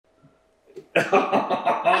Yes.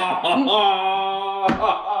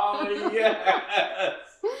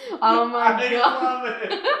 Oh my I god. love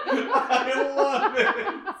it. I love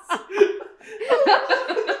it.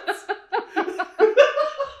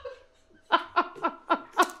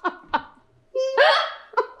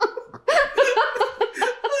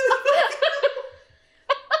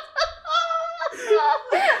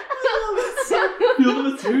 Feel the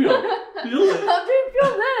material. Feel it. How do you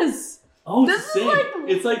feel this? Oh, This it's is the same. like,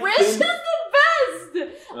 It's like Wish thin. is the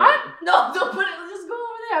best. No, don't put it. Just go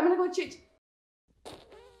over there. I'm gonna go change.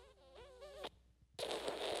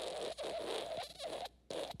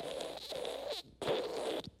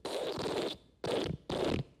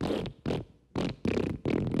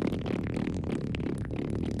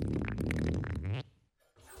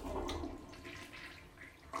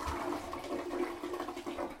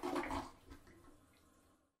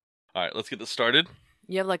 All right, let's get this started.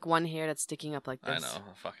 You have like one hair that's sticking up like I this. know.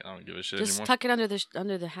 Fuck it. I don't give a shit Just anymore. tuck it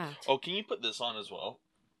under the hat. Oh, can you put this on as well?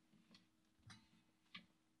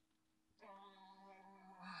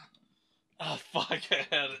 Oh, fuck. I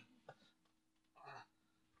had it.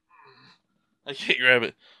 I can't grab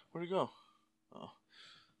it. Where'd it go? Oh.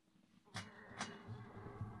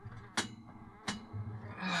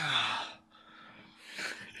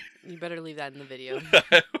 You better leave that in the video.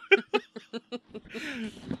 You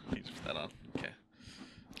just put that on. Okay.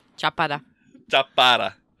 Chapada.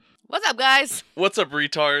 Chapada. What's up, guys? What's up,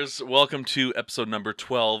 retards? Welcome to episode number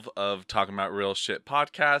 12 of Talking About Real Shit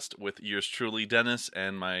podcast with yours truly, Dennis,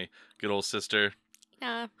 and my good old sister.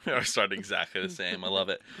 Yeah. We're starting exactly the same. I love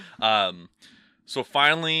it. So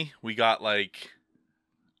finally, we got like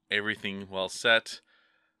everything well set.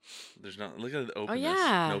 There's no look at the openness.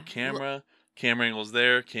 yeah. No camera. Camera angles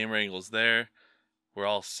there. Camera angles there. We're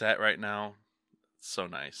all set right now. It's so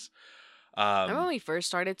nice. Remember when we first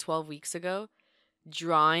started 12 weeks ago?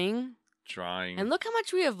 Drawing. Drawing. And look how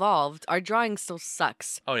much we evolved. Our drawing still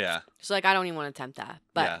sucks. Oh yeah. So like I don't even want to attempt that.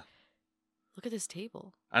 But Yeah. look at this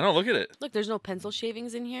table. I know. Look at it. Look, there's no pencil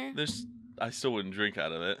shavings in here. I still wouldn't drink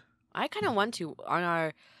out of it. I kind of want to on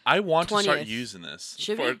our. I want to start 20th. using this.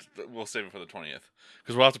 Should We'll save it for the 20th.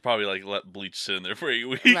 Because we'll have to probably like let bleach sit in there for 8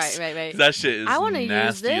 weeks. Right. 'Cause that shit is I want to use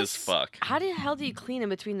nasty this. as fuck. How the hell do you clean in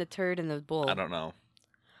between the turd and the bowl? I don't know.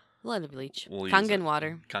 Let it bleach. We'll use Kangen it.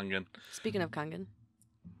 water. Kangen. Speaking of Kangen.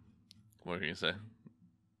 What are you going to say?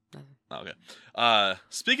 Nothing. Oh, okay.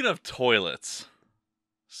 Speaking of toilets.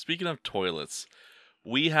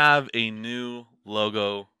 We have a new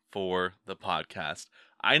logo for the podcast.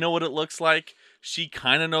 I know what it looks like. She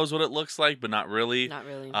kind of knows what it looks like, but not really. Not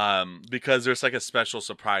really. Because there's like a special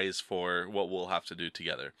surprise for what we'll have to do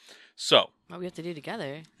together. So, What we have to do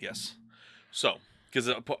together. yes. So, because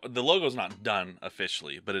the logo's not done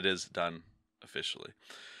officially, but it is done officially.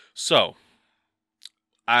 So,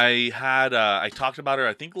 I talked about her,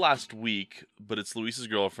 I think last week, but it's Luis's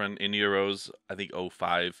girlfriend, India Rose, I think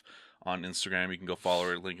 05 on Instagram. You can go follow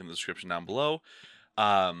her, link in the description down below.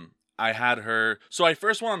 I had her, so I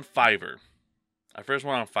first went on Fiverr.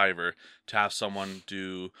 To have someone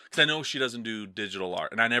do, because I know she doesn't do digital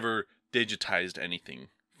art, and I never digitized anything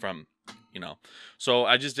from, So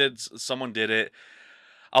I just someone did it.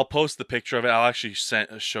 I'll post the picture of it. I'll actually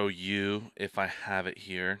show you if I have it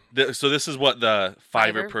here. So this is what the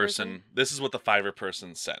Fiverr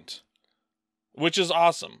person, sent. Which is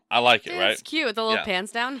awesome. I like it, Dude, right? It's cute with the little Yeah.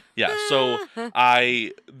 pants down. Yeah, so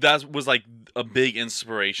that was like a big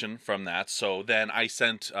inspiration from that. So then I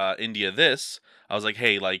sent India this. I was like,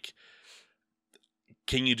 hey, like,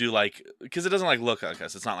 can you do like, because it doesn't like look like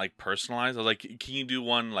us. It's not like personalized. I was like, can you do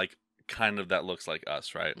one like kind of that looks like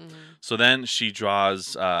us, right? Mhm. So then she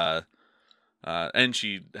draws, and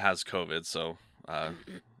she has COVID, so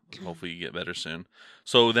hopefully you get better soon.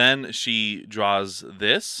 So then she draws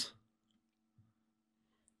this,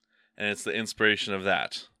 and it's the inspiration of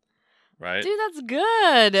that. Right? Dude, that's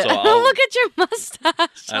good. So Look at your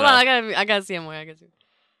mustache. I Hold on, know. I gotta see him more.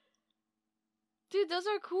 Dude, those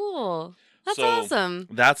are cool. That's So, awesome.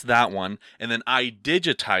 That's that one. And then I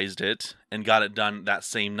digitized it and got it done that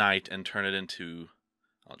same night and turned it into,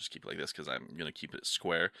 I'll just keep it like this because I'm going to keep it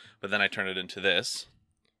square. But then I turned it into this.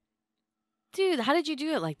 Dude, how did you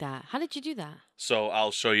do it like that? How did you do that? So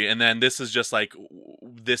I'll show you. And then this is just like,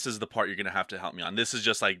 this is the part you're going to have to help me on. This is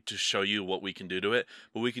just like to show you what we can do to it.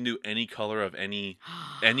 But we can do any color of any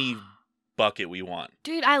bucket we want.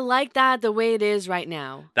 Dude, I like that the way it is right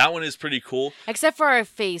now. That one is pretty cool. Except for our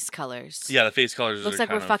face colors. Yeah, the face colors Looks are like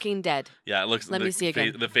we're kind of, fucking dead. Yeah, it looks. Let me see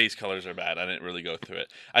again. The face colors are bad. I didn't really go through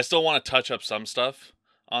it. I still want to touch up some stuff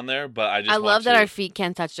on there, but I just. I want love that to... our feet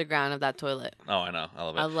can't touch the ground of that toilet. Oh, I know. I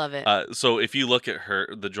love it. I love it. So if you look at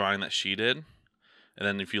the drawing that she did, And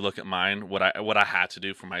then if you look at mine, what I had to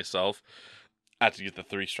do for myself, I had to get the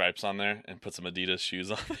 3 stripes on there and put some Adidas shoes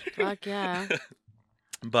on there. Fuck yeah.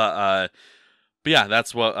 But yeah,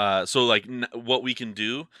 that's what. So like, what we can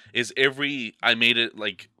do is I made it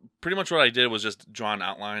like pretty much what I did was just draw an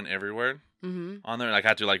outline everywhere on there. Like I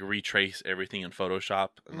had to like retrace everything in Photoshop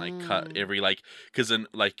and like cut every like because then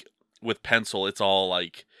like with pencil it's all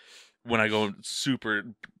like when I go super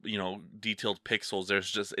detailed pixels.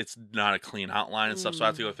 It's not a clean outline and stuff. So I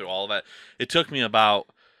have to go through all of that. It took me about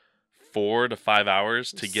 4 to 5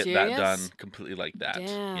 hours to get that done completely like that.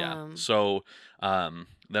 Damn. Yeah. So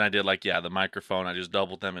then I did like the microphone. I just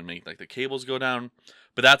doubled them and make like the cables go down.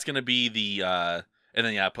 But that's gonna be the and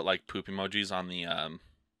then I put like poop emojis on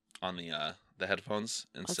the headphones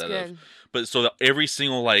instead of. But so every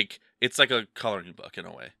single like it's like a coloring book in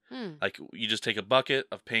a way. Like you just take a bucket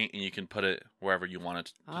of paint and you can put it wherever you want it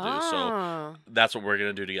to do. So that's what we're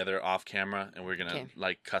gonna do together off camera, and we're gonna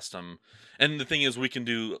like custom. And the thing is, we can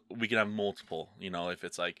have multiple. If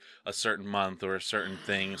it's like a certain month or a certain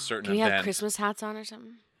thing, a certain Can you event. have Christmas hats on or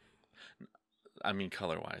something? I mean,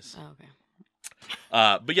 color wise. Oh, okay.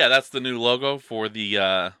 But yeah, that's the new logo for the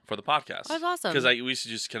podcast. Oh, that's awesome. Because we used to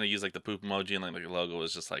just kind of use like the poop emoji and like the logo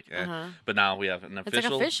was just like, But now we have an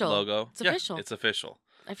official logo. It's official. It's official.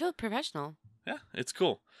 I feel professional. Yeah, it's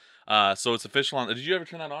cool. So it's official on. Did you ever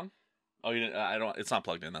turn that on? Oh, you didn't. I don't. It's not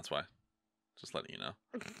plugged in. That's why. Just letting you know.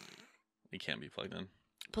 It can't be plugged in.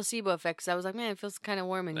 Placebo effect. 'Cause I was like, man, it feels kind of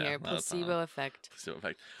warm in here. Placebo effect. Placebo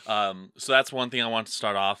effect. So that's one thing I want to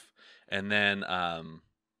start off, and then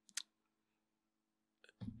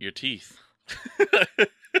your teeth. I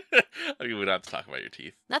mean, we don't have to talk about your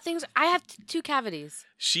teeth. I have 2 cavities.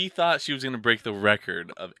 She thought she was going to break the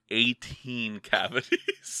record of 18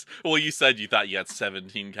 cavities. Well, you said you thought you had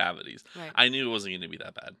 17 cavities. Right. I knew it wasn't going to be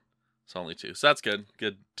that bad. It's only 2. So that's good.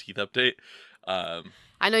 Good teeth update.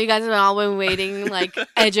 I know you guys have all been waiting, like,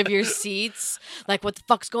 edge of your seats. Like, what the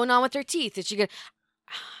fuck's going on with her teeth? Is she good?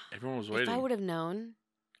 Everyone was waiting. If I would have known.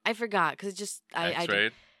 I forgot, because it just...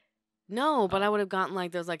 X-rayed? No, but I would have gotten,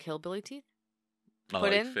 like, those, like, hillbilly teeth.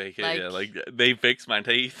 Put in? Fake it, yeah. Like, they fixed my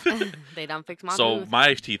teeth. They done fix my So, tooth.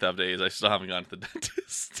 my teeth update is I still haven't gone to the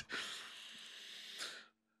dentist.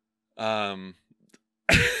 I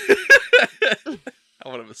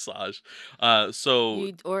want a massage. Or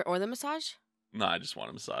the massage? No, I just want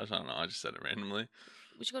a massage. I don't know. I just said it randomly.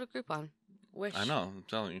 We should go to Groupon. Wish. I know. I'm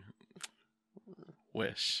telling you.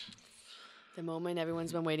 Wish. The moment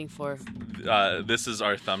everyone's been waiting for. This is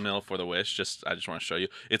our thumbnail for the Wish. I just want to show you.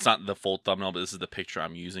 It's not the full thumbnail, but this is the picture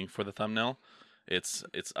I'm using for the thumbnail. It's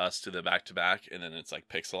us to the back, and then it's like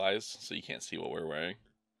pixelized, so you can't see what we're wearing.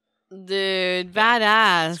 Dude,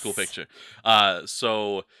 badass. It's a cool picture.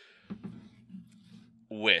 So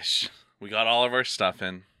Wish. We got all of our stuff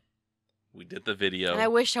in. We did the video. And I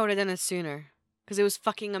wish I would have done it sooner. Because it was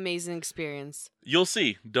fucking amazing experience. You'll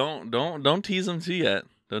see. Don't tease them too yet.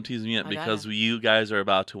 Don't tease me yet because you guys are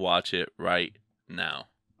about to watch it right now.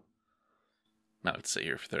 Now let's sit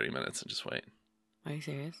here for 30 minutes and just wait. Are you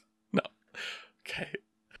serious? No. Okay.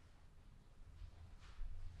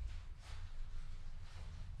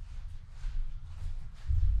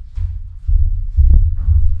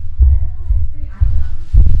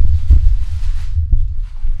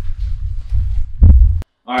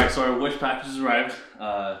 All right, so our Wish packages arrived.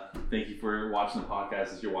 Thank you for watching the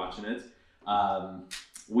podcast as you're watching it.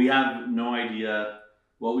 We have no idea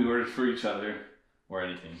what we ordered for each other or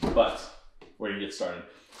anything, but we're going to get started.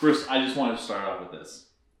 First, I just wanted to start off with this.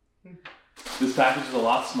 This package is a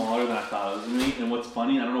lot smaller than I thought it was going to be, and what's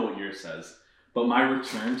funny, I don't know what yours says, but my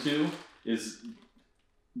return to is,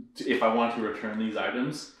 if I want to return these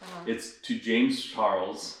items, it's to James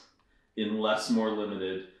Charles in Less More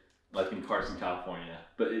Limited, like in Carson, California.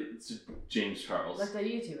 But it's James Charles. Like the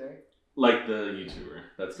YouTuber. Like the YouTuber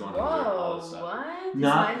that's going through all this stuff. What?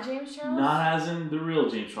 Not James Charles? Not as in the real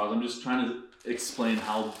James Charles. I'm just trying to explain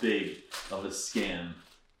how big of a scam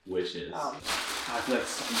Wish is. Oh. I feel like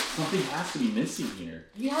something has to be missing here.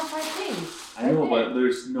 You have 5 things. I know, but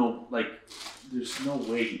there's no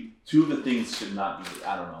way. 2 of the things should not be.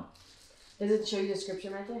 I don't know. Does it show you the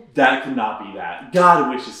description right there? That could not be that.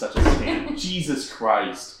 God, Wish is such a scam. Jesus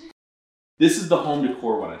Christ. This is the home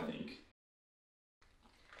decor one, I think.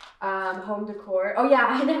 Home decor. Oh yeah,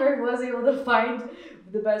 I never was able to find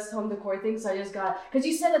the best home decor thing, so I just got, because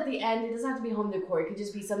you said at the end it doesn't have to be home decor, it could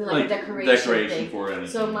just be something like a decoration thing. For anything.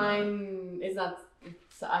 So mine is not.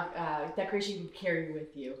 It's decoration you carry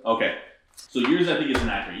with you. Okay, so yours I think is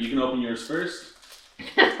inaccurate. You can open yours first.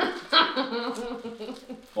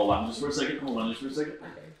 Hold on just for a second. Okay.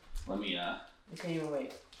 Let me I can't even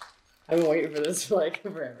wait. I've been waiting for this for like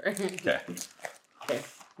forever. Okay. Okay.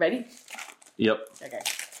 Ready? Yep. Okay.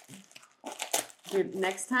 Dude,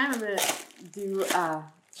 next time I'm gonna do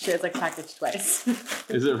shit it's like packaged twice.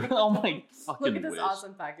 Is it? Oh my fucking Look at this wish.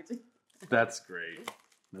 awesome packaging. That's great.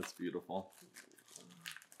 That's beautiful.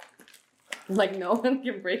 Like no one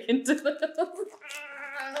can break into this.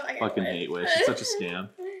 Fucking hate Wish. It's such a scam.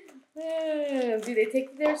 Dude, they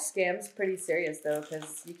take their scams pretty serious though,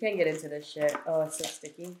 because you can't get into this shit. Oh, it's so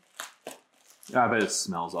sticky. I bet it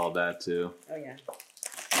smells all bad too. Oh yeah.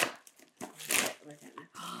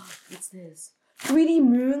 What's this? 3D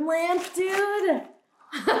moon lamp, dude.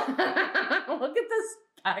 Look at this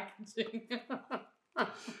packaging.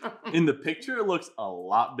 In the picture, it looks a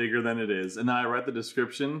lot bigger than it is. And then I read the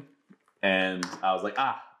description, and I was like,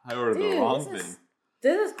 I ordered the wrong thing.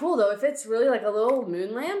 This is cool, though. If it's really like a little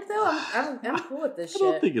moon lamp, though, I'm cool with this shit. I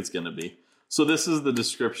don't think it's going to be. So this is the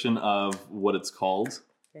description of what it's called.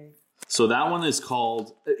 Okay. So that one is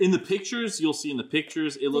called, in the pictures, you'll see in the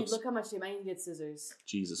pictures, it looks... Look how much they might need to get scissors.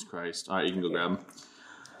 Jesus Christ. All right, you can go grab them.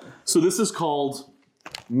 So this is called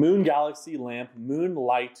Moon Galaxy Lamp,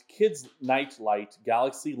 Moonlight, Kids Night Light,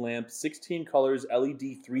 Galaxy Lamp, 16 colors,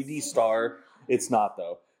 LED 3D star. It's not,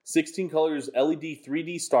 though. 16 colors, LED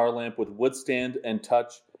 3D star lamp with wood stand and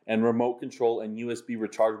touch and remote control and USB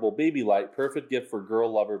rechargeable baby light. Perfect gift for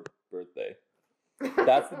girl lover birthday.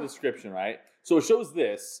 That's the description, right? So it shows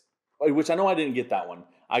this, which I know I didn't get that one.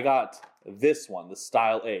 I got this one, the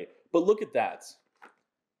Style A. But look at that.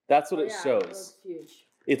 That's what it shows. It looks huge.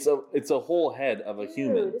 It's a whole head of a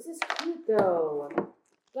human. This is cute though.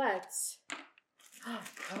 But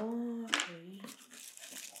okay.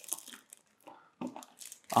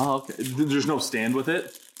 Oh, okay. There's no stand with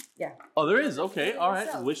it? Yeah. Oh, there is. Okay. All right.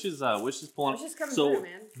 Wish is pulling. Wish is coming so through,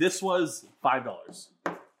 man. This was $5.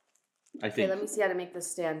 I think. Okay, let me see how to make this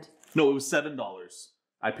stand. No, it was $7.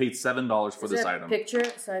 I paid $7 for this item. Picture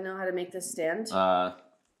so I know how to make this stand. Oh,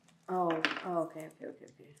 okay.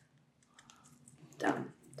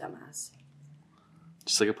 Dumbass.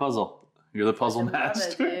 Just like a puzzle. You're the puzzle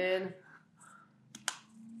master. It,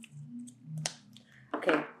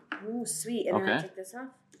 okay. Ooh, sweet. And then I take this off.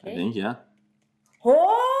 Okay. I think, yeah.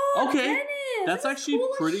 Oh, okay. Dennis, that's actually cool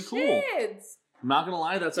pretty cool. I'm not gonna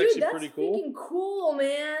lie, that's actually pretty cool. That's freaking cool,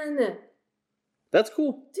 man. That's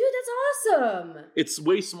cool. Dude, that's awesome. It's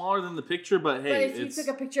way smaller than the picture, but hey, if you took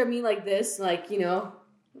a picture of me like this, like, you know,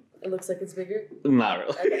 it looks like it's bigger. Not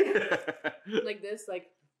really. Okay. Like this, like.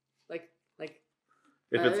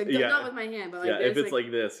 If it's not with my hand, but like this. If it's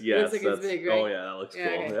like this, yes. It's big, right? Oh yeah, that looks cool.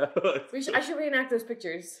 Okay. Yeah. I should reenact those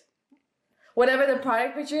pictures. Whatever the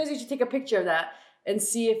product picture is, you should take a picture of that and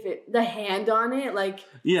see if the hand on it, like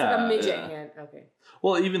a midget hand. Okay.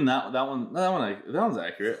 Well, even that one's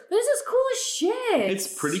accurate. This is cool as shit.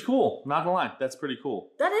 It's pretty cool. Not gonna lie, that's pretty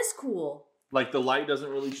cool. That is cool. Like the light doesn't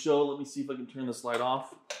really show. Let me see if I can turn this light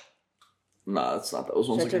off. No, that's not those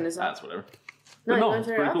ones. Should I turn this off? That's whatever. No, it's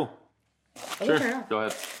pretty cool. Sure, go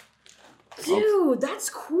ahead. Dude, that's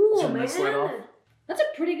cool, man. This light off. That's a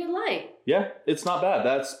pretty good light. Yeah, it's not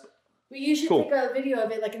bad. You should take a video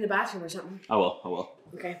of it, like in the bathroom or something. I will.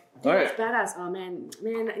 Okay. Dude, all right. It's badass. Oh man,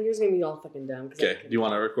 you're just gonna be all fucking dumb. Okay. Do you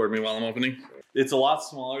want to record me while I'm opening? It's a lot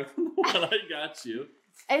smaller than the one I got you.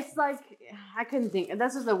 It's like I couldn't think.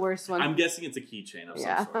 This is the worst one. I'm guessing it's a keychain of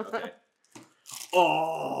some sort. Okay.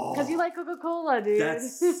 Oh, because you like Coca-Cola, dude.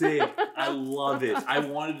 That's sick. I love it. I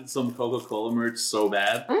wanted some Coca-Cola merch so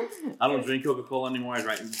bad. I don't drink Coca-Cola anymore. I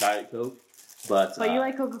drink Diet Coke. But you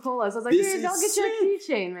like Coca-Cola, so I was like, dude, don't get you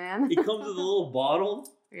a keychain, man. It comes with a little bottle.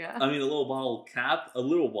 Yeah. I mean, a little bottle cap, a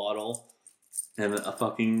little bottle, and a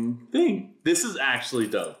fucking thing. This is actually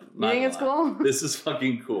dope. You think it's cool? This is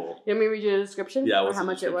fucking cool. You want me to read you the description? Yeah, or how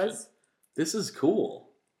much it was? This is cool.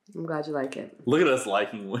 I'm glad you like it. Look at us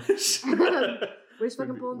liking Wish. Wish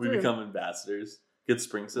fucking pulling through. We become ambassadors. Good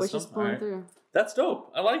spring system. Wish is pulling through. That's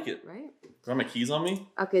dope. I like it. Right? Do I have my keys on me?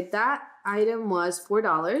 Okay, that item was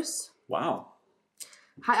 $4. Wow.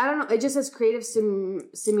 I don't know. It just says creative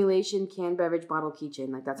simulation can beverage bottle keychain.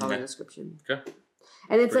 Like that's all the description. Okay.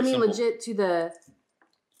 And it's legit to the.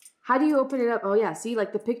 How do you open it up? Oh yeah, see,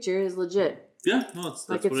 like the picture is legit. Yeah, no, that's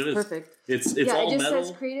what it is. Perfect. It's all metal. It just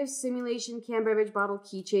says creative simulation can beverage bottle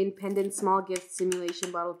keychain pendant small gift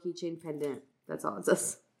simulation bottle keychain pendant. That's all it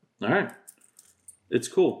says. All right. It's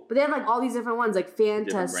cool. But they have like all these different ones, like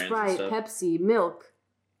Fanta, Sprite, Pepsi, milk.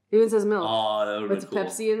 It even says milk. Oh, that would be cool.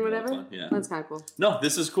 Pepsi and whatever. Yeah. That's kind of cool. No,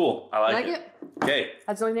 this is cool. I like it. Okay.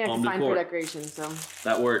 That's the only thing I can find for decoration, so.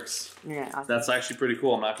 That works. Yeah, awesome. That's actually pretty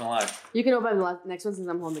cool. I'm not going to lie. You can open the next one since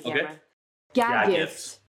I'm holding the camera. Gag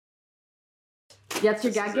gift. Yeah, it's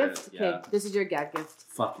your gag gift? Okay, yeah. This is your gag gift.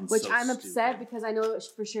 Fucking Which so I'm stupid. upset because I know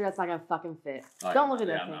for sure that's not gonna fucking fit. Oh, Don't look at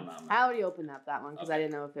that thing. no. I already opened up that one because I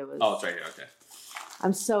didn't know if it was. Oh, it's right here. Okay.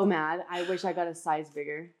 I'm so mad. I wish I got a size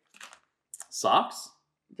bigger. Socks?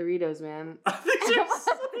 Doritos, man. I think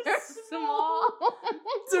they're small.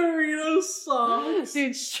 Doritos socks.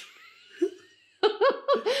 Dude,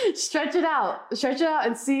 stretch it out. Stretch it out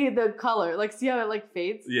and see the color. Like, see how it like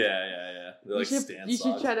fades? Yeah. They're like you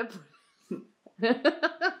should try to put... You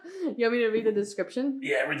want me to read the description?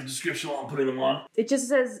 Yeah, read the description while I'm putting them on. It just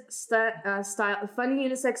says style funny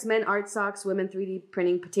unisex men art socks, women 3D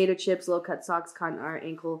printing, potato chips, low cut socks, cotton art,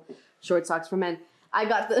 ankle short socks for men. I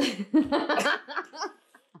got the Look at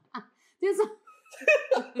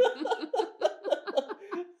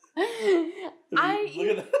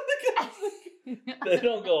that. They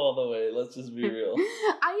don't go all the way. Let's just be real.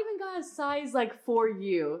 I even got a size like for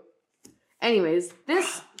you. Anyways,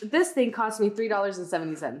 this thing cost me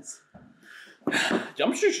 $3.70.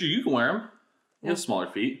 I'm sure you can wear them. You have smaller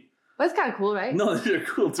feet. But it's kind of cool, right? No, they're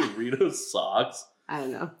cool Doritos socks. I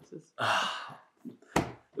don't know.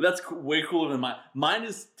 That's way cooler than mine. Mine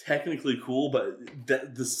is technically cool, but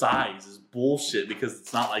the size is bullshit because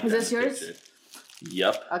it's not like. Is this yours? Picture.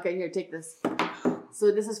 Yep. Okay, here, take this.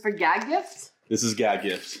 So this is for gag gift? This is gag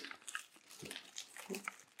gift.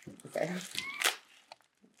 Okay.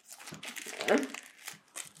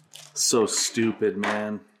 So stupid,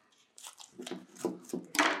 man.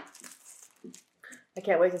 I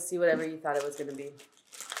can't wait to see whatever you thought it was going to be.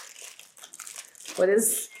 What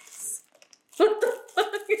is this? What the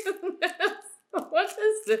fuck is this? What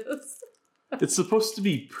is this? It's supposed to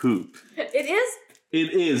be poop. It is?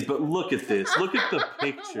 It is, but look at this. Look at the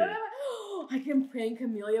picture. I can prank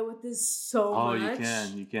Camellia with this so much. Oh,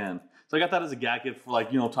 you can. So I got that as a gag gift for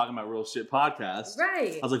talking about real shit podcast.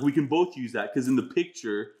 Right. I was like, we can both use that because in the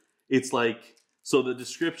picture, it's like, so the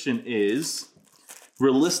description is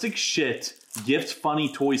realistic shit, gift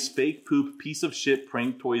funny toys, fake poop, piece of shit,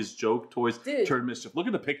 prank toys, joke toys, turd mischief. Look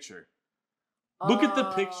at the picture. Look at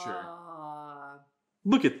the picture.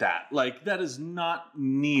 Look at that. Like, that is not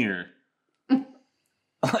near.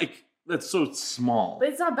 Like, that's so small. But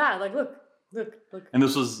it's not bad. Like, look. And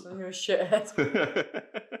this was... Look at your shit.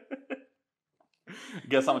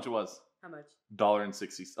 Guess how much it was? How much?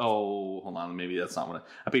 $1.60. Oh, hold on. Maybe that's not what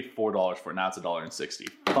I paid $4 for it. Now it's $1.60.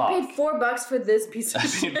 I paid $4 for this piece of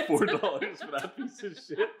shit. I paid $4 for that piece of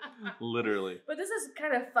shit. Literally. But this is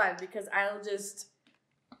kind of fun because I'll just...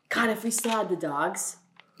 God, if we still had the dogs,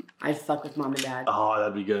 I'd fuck with mom and dad. Oh,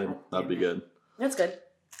 that'd be good. That'd be good. That's good.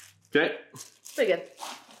 Okay. Pretty good.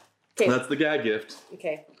 Okay. That's the gag gift.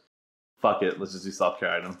 Okay. Fuck it. Let's just do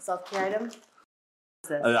self-care item. Self-care item? What's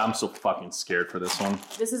this? I'm so fucking scared for this one.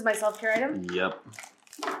 This is my self-care item? Yep.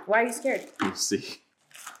 Why are you scared? You see.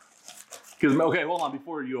 Because, okay, hold on.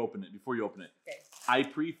 Before you open it. Okay. I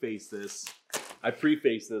preface this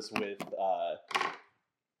with,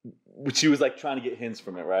 she was like trying to get hints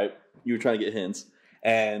from it, right? You were trying to get hints.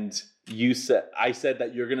 And I said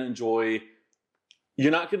that you're not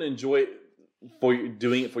going to enjoy it for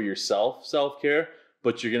doing it for yourself, self-care,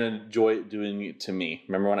 but you're going to enjoy doing it to me.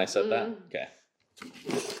 Remember when I said that? Okay.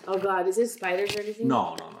 Oh, God. Is it spiders or anything?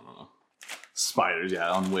 No. Spiders, yeah,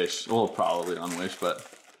 on Wish. Well, probably on Wish, but...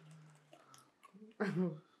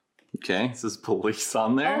 Okay, it says police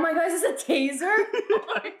on there. Oh, my God. Is this a taser?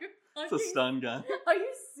 It's a stun gun. Are you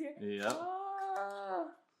serious? Yep.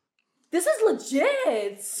 This is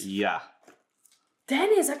legit. Yeah.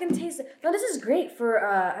 Dennis, I can taste it. No, this is great for.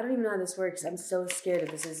 I don't even know how this works. I'm so scared that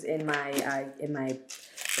this is in my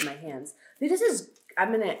hands. Dude, this is.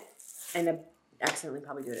 I'm gonna end up accidentally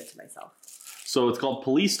probably doing it to myself. So it's called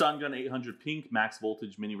Police Stun Gun 800 Pink Max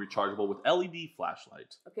Voltage Mini Rechargeable with LED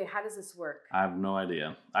flashlight. Okay, how does this work? I have no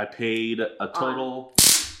idea. I paid a total.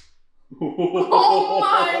 Oh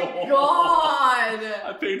my God!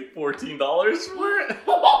 I paid $14 for it.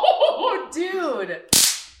 Oh, dude.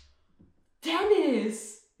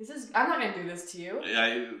 Dennis! I'm not gonna do this to you.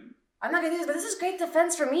 I'm not gonna do this, but this is great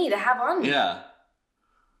defense for me to have on me. Yeah.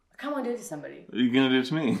 Come on, do it to somebody. Are you gonna do it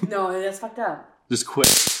to me? No, that's fucked up. Just quit.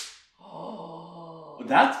 Oh.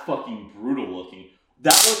 That's fucking brutal looking.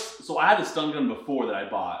 So I had a stun gun before that I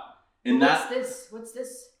bought. And What's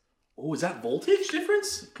this? Oh, is that voltage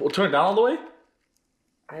difference? We'll turn it down all the way?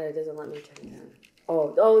 It doesn't let me turn it down.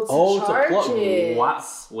 It's a plug. What?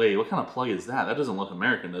 Wait, what kind of plug is that? That doesn't look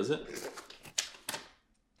American, does it?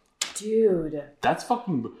 Dude. That's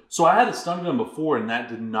fucking... So I had a stun gun before and that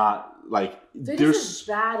did not, Dude, this is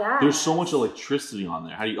badass. There's so much electricity on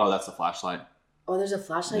there. That's the flashlight. Oh, there's a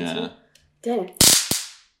flashlight too? Dennis.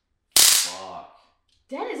 Fuck.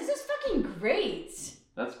 Dennis, this is fucking great.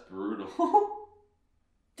 That's brutal.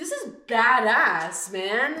 This is badass,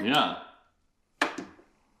 man. Yeah.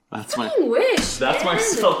 That's wish. That's my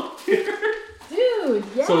self-care. Dude,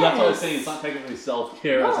 yes. So that's what I was saying. It's not technically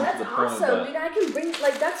self-care. No, that's that's awesome. Dude, I can bring,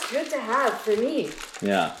 like, that's good to have for me.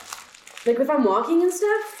 Yeah. Like, if I'm walking and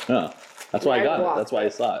stuff. Yeah. That's why I got it. That's why I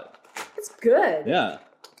saw it. That's good. Yeah.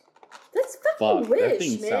 That's fucking wish, that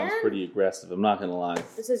thing man. sounds pretty aggressive. I'm not gonna lie.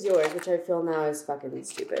 This is yours, which I feel now is fucking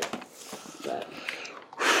stupid. But.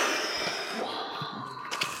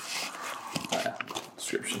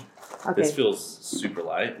 Description. Okay. This feels super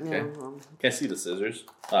light. Okay. Yeah, Can I see the scissors?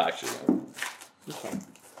 Oh, actually, no. Okay.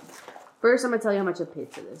 First, I'm gonna tell you how much I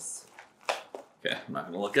paid for this. Okay, I'm not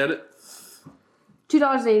gonna look at it.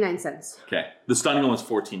 $2.89. Okay, the stunning one was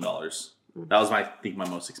 $14. That was I think my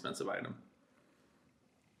most expensive item.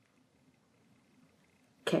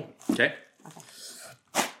 Okay. Okay.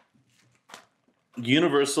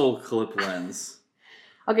 Universal clip lens.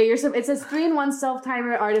 Okay, it says 3-in-1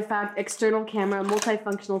 self-timer artifact, external camera,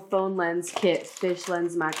 multifunctional phone lens kit, fish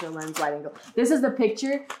lens, macro lens, wide angle. This is the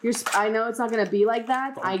picture. I know it's not going to be like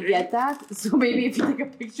that. Okay. I get that. So maybe if you take a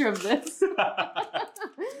picture of this.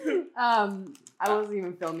 I wasn't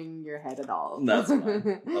even filming your head at all. That's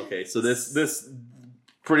fine. Okay, so this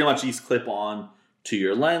pretty much these clip on to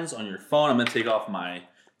your lens on your phone. I'm going to take off my...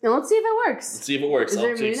 Now let's see if it works. Let's see if it works. Is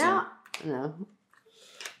there a moon out? No.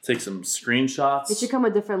 Take some screenshots. It should come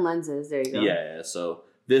with different lenses. There you go. Yeah. So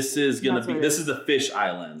this is gonna be this is a fish eye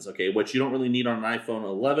lens, okay, which you don't really need on an iPhone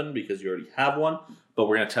 11 because you already have one. But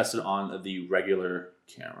we're gonna test it on the regular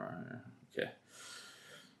camera. Okay.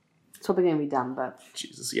 It's probably gonna be dumb, but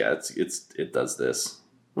Jesus, yeah, it does this.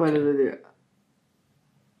 What does it do?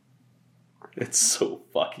 It's so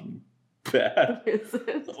fucking bad. Is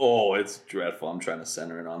it? Oh, it's dreadful. I'm trying to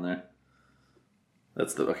center it on there.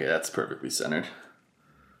 That's perfectly centered.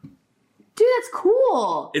 Dude, that's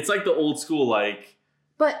cool. It's like the old school, like.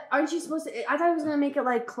 But aren't you supposed to? I thought it was gonna make it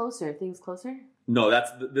like closer. Things closer. No,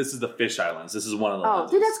 this is the fisheye lens. This is one of the.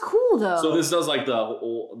 lenses. Dude, that's cool though. So this does like the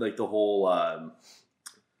whole.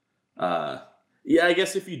 Yeah, I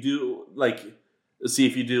guess if you do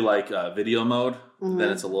video mode, then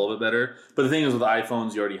it's a little bit better. But the thing is, with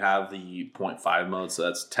iPhones, you already have the 0.5 mode, so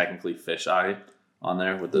that's technically fisheye on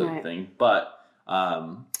there with the thing. But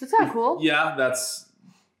that's kind of cool. Yeah,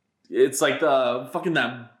 it's like the fucking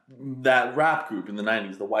that rap group in the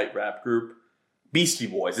 90s, the white rap group, Beastie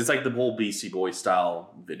Boys. It's like the whole Beastie Boys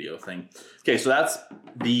style video thing. Okay, so that's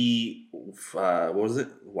the what was it?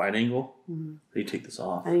 Wide angle. Mm-hmm. How do you take this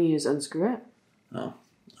off? I think you just unscrew it. Oh,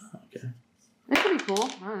 okay. That could be cool.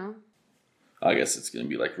 I don't know. I guess it's gonna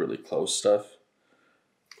be like really close stuff.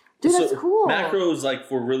 Dude, that's cool. Macros like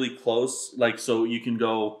for really close, like so you can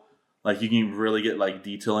go. Like, you can really get, like,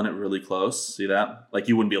 detail in it really close. See that? Like,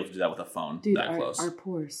 you wouldn't be able to do that with a phone that close. Our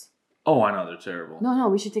pores. Oh, I know. They're terrible. No,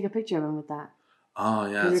 we should take a picture of them with that. Oh,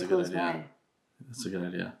 yeah, that's a good idea. By. That's a good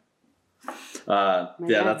idea.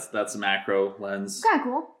 Yeah, that's a macro lens. Kind of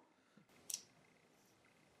cool.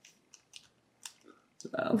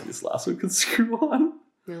 I don't think this last one can screw on.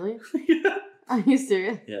 Really? Yeah. Are you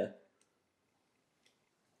serious? Yeah.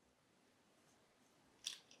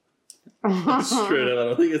 Straight up, I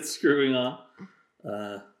don't think it's screwing on.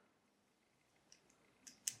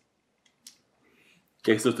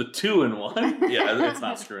 Okay, so it's a 2-in-1. Yeah, it's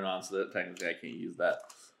not screwing on, so that technically I can't use that.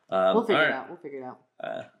 We'll figure it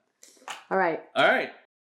out. All right.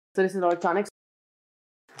 So this is electronics.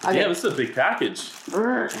 Okay. Yeah, this is a big package.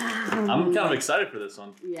 I'm kind of excited for this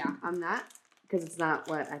one. Yeah, I'm not, because it's not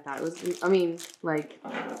what I thought it was. I mean, like,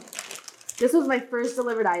 this was my first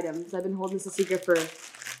delivered item, so I've been holding this a secret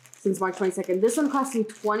since March 22nd. This one cost me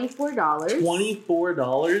 $24.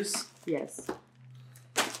 $24? Yes.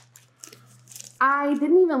 I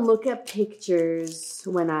didn't even look at pictures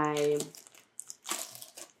when I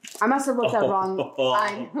must have looked at wrong.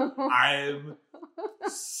 I know. I'm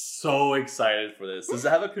so excited for this. Does it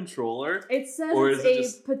have a controller? It says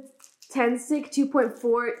it's a Tensic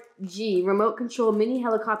 2.4G remote control mini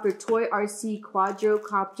helicopter toy RC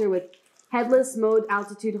quadrocopter with headless mode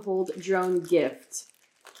altitude hold drone gift.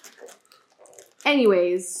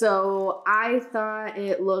 Anyways, so I thought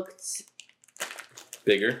it looked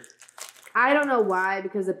bigger. I don't know why,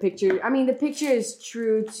 because the picture is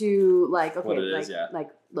true to like, okay, what it is, yeah. Like,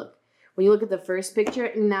 look, when you look at the first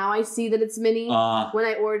picture, now I see that it's mini. When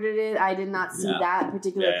I ordered it, I did not see that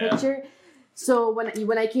particular picture. So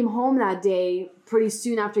when I came home that day, pretty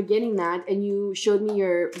soon after getting that, and you showed me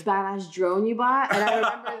your badass drone you bought, and I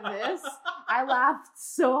remember this, I laughed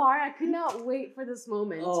so hard. I could not wait for this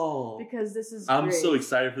moment. Because this is I'm great. so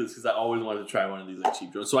excited for this because I always wanted to try one of these like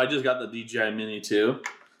cheap drones. So I just got the DJI Mini 2.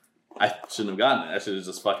 I shouldn't have gotten it. I should have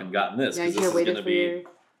just fucking gotten this. Yeah, you should have waited for your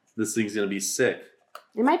this thing's gonna be sick.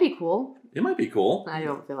 It might be cool. It might be cool. I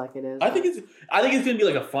don't feel like it is. I think it's gonna be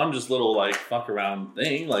like a fun, just little like fuck around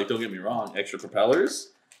thing. Like, don't get me wrong, extra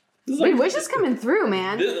propellers. Wait, Wish is coming through,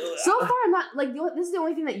 man. So far, I'm not like this is the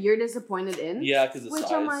only thing that you're disappointed in. Yeah, because it's which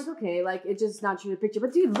size. I'm like, okay, like it's just not true to the picture.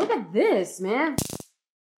 But dude, look at this, man. Fuck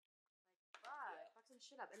some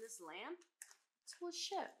shit up. And this lamp, it's cool as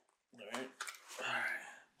shit.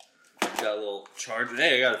 Alright. Got a little charger.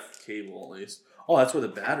 Hey, I got a cable at least. Oh, that's where the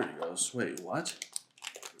battery goes. Wait, what?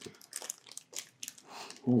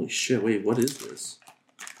 Holy shit, wait, what is this?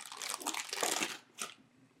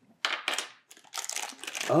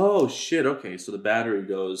 Oh shit, okay, so the battery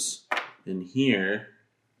goes in here.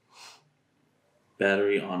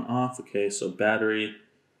 Battery on off, okay, so battery.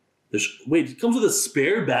 Wait, it comes with a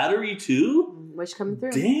spare battery too? Wish coming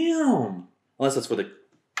through. Damn! Unless that's for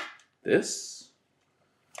this?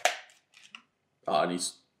 Oh, it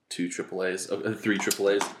needs 2 AAAs, 3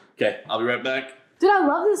 AAAs. Okay, I'll be right back. Dude, I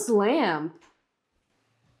love this lamp.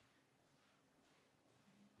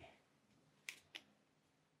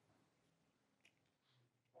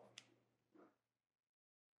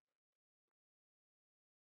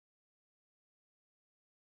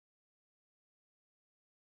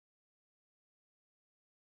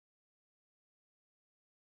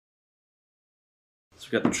 So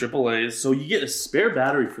we got the AAAs. So you get a spare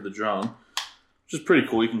battery for the drone, which is pretty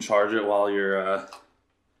cool. You can charge it while you're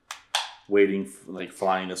waiting, for, like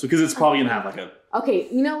flying this, because it's probably gonna have like a. Okay,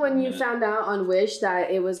 you know when you found out on Wish that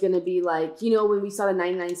it was gonna be like, you know, when we saw the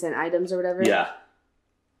 99-cent items or whatever. Yeah.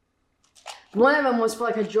 One of them was for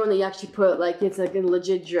like a drone that you actually put like it's like a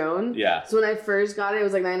legit drone. Yeah. So when I first got it, it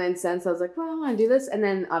was like 99 cents. I was like, well, I want to do this, and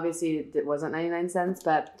then obviously it wasn't 99 cents,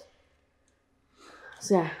 but.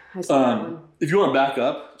 So yeah, I saw that one. If you want to back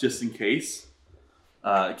up, just in case,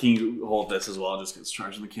 can you hold this as well? Just 'cause it's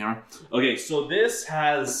charging the camera. Okay, so this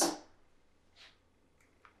has.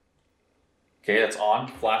 Okay, that's on,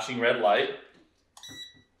 flashing red light.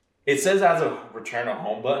 It says it has a return to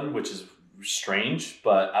home button, which is strange,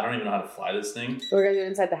 but I don't even know how to fly this thing. We're gonna do it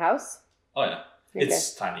inside the house? Oh yeah, okay.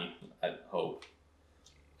 It's tiny. I hope.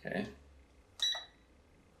 Okay.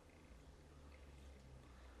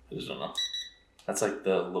 I just don't know. That's like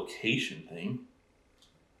the location thing.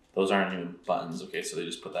 Those aren't even buttons. Okay, so they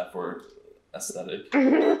just put that for aesthetic.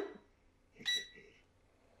 There's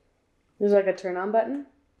like a turn on button?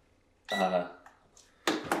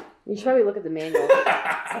 You should probably look at the manual.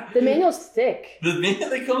 The manual's thick. The manual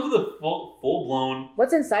that comes with a full blown.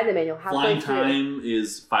 What's inside the manual? Halfway flying through? time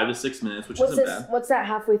is 5 to 6 minutes, which What's isn't this? bad. What's that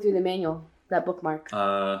halfway through the manual? That bookmark?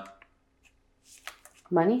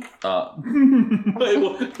 Money? Wait,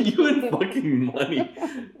 well, you and fucking money.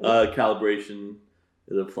 Calibration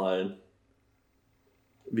is applied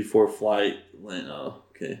before flight. Oh,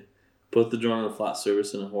 okay. Put the drone on a flat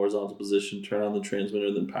surface in a horizontal position. Turn on the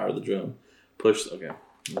transmitter, then power the drone. Push. Okay.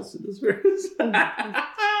 Let's do this first.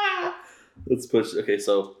 Let's push. Okay,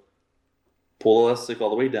 so pull the left stick all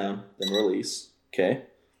the way down, then release. Okay.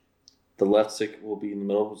 The left stick will be in the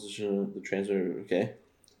middle position of the transmitter. Okay.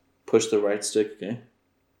 Push the right stick. Okay.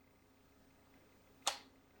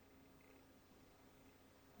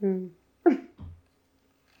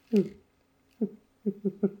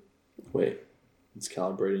 Wait, it's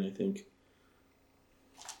calibrating, I think.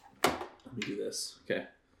 Let me do this. Okay.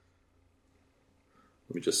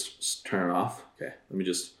 Let me just turn it off. Okay. Let me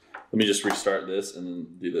just restart this and then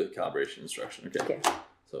do the calibration instruction. Okay.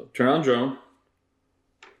 So turn on drone.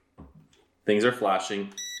 Things are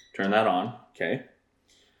flashing. Turn that on. Okay.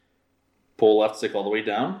 Pull left stick all the way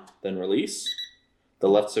down, then release. The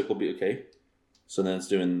left stick will be okay. So then it's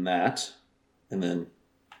doing that, and then.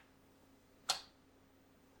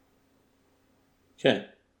 Okay.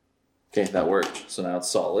 Okay, that worked. So now it's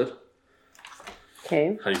solid.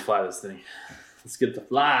 Okay. How do you fly this thing? Let's get it to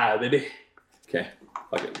fly, baby. Okay.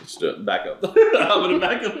 Okay, let's do it. Back up. I'm gonna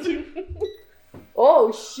back up too.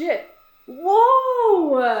 Oh shit! Whoa!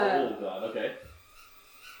 Oh god. Okay.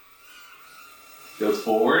 Goes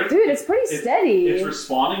forward. Dude, it's pretty steady. It's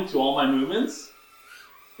responding to all my movements.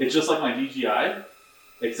 It's just like my DJI,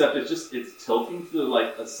 except it's tilting to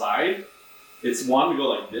like a side. It's wanting to go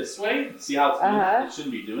like this way. See how it's doing that? It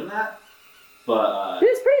shouldn't be doing that. But dude,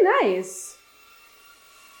 it's pretty nice.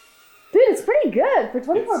 Dude, it's pretty good for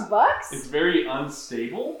 $24. It's very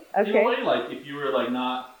unstable in a way. Like if you were like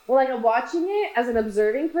not. Well, like I'm watching it as an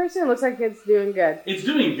observing person, it looks like it's doing good. It's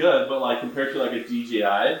doing good, but like compared to like a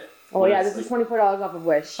DJI. Oh yeah, this is $24 off of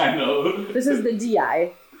Wish. I know. This is the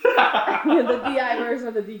DI. The DI version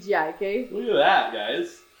of the DJI, okay? Look at that,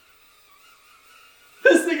 guys.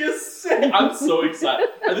 This thing is sick. I'm so excited.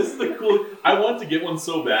 This is the cool. I want to get one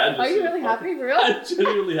so bad. Are you really happy, for real? I'm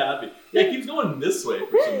genuinely happy. Yeah, it keeps going this way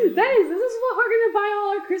for some reason. Dennis, this is what we're gonna buy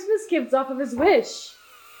all our Christmas gifts off of his wish.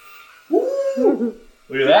 Woo! Look at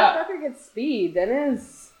That that. fucker gets speed,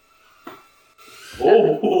 Dennis.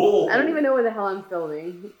 Oh. I don't even know where the hell I'm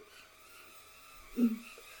filming.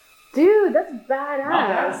 Dude, that's badass. Not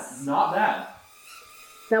bad. Not bad.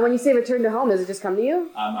 Now, when you say return to home, does it just come to you?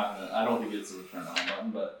 I'm not gonna. I don't think it's a return on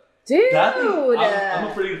button, but Dude! that thing, I'm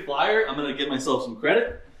a pretty good flyer. I'm gonna give myself some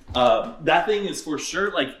credit. That thing is for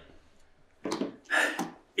sure like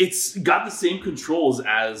it's got the same controls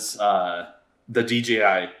as the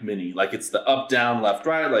DJI Mini. Like it's the up, down, left,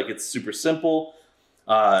 right. Like it's super simple.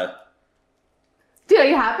 Dude, are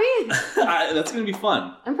you happy? That's gonna be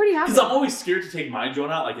fun. I'm pretty happy. Because I'm always scared to take my drone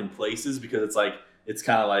out like in places because it's like it's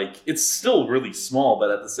kind of like it's still really small, but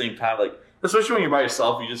at the same time, like especially when you're by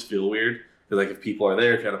yourself, you just feel weird. Because like if people are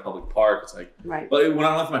there, if you're at a public park, it's like. Right. But when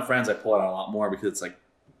I'm with my friends, I pull it out a lot more because it's like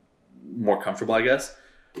more comfortable, I guess.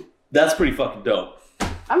 That's pretty fucking dope.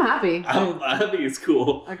 I'm happy. I think it's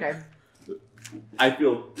cool. Okay. I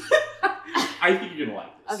feel. I think you're gonna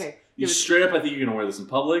like this. Okay. You straight up, I think you're gonna wear this in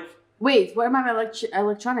public. Wait, where am I my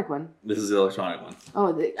electronic one? This is the electronic one.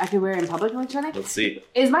 Oh, I can wear it in public electronic? Let's see.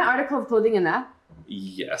 Is my article of clothing in that?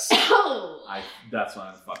 Yes. Oh, That's why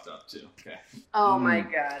I fucked up too. Okay. oh my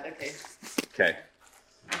god, okay. Okay.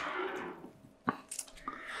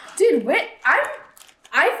 Dude, wait,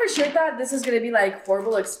 I for sure thought this was gonna be like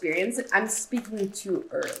horrible experience. I'm speaking too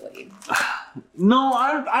early. No,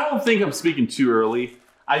 I don't think I'm speaking too early.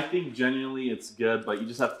 I think genuinely it's good, but you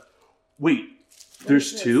just have. Wait,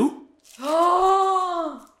 there's this? two?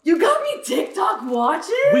 Oh, you got me TikTok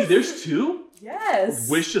watches? Wait, there's two? Yes.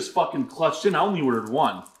 Wish just fucking clutched in. I only ordered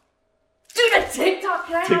one. Dude, a TikTok.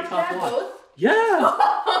 Can I TikTok have that what? both? Yeah.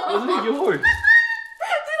 Wasn't it yours? Dude,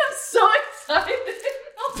 I'm so excited.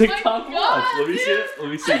 Oh TikTok my watch. God, Let me see it. Let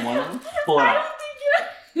me see one of them. Pull it I out.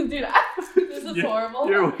 don't think you. Dude, this is horrible.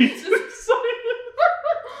 You're way This too excited.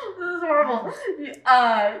 is horrible.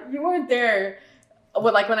 You weren't there.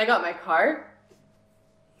 When I got my car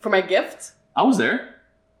for my gift. I was there.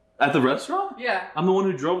 At the restaurant? Yeah. I'm the one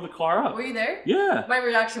who drove the car up. Were you there? Yeah. My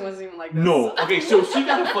reaction wasn't even like this. No. Okay, so she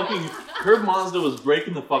got a fucking. Her Mazda was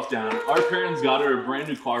breaking the fuck down. Our parents got her a brand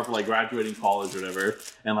new car for like graduating college or whatever,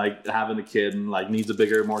 and like having a kid and like needs a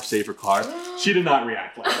bigger, more safer car. She did not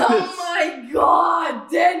react like this. Oh my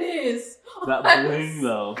god, Dennis! That bling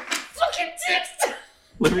though. Fucking text!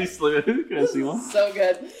 Let me slip. Can I see one? So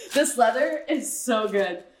good. This leather is so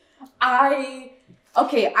good. We're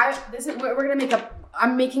gonna make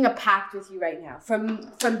I'm making a pact with you right now. From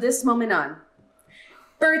this moment on.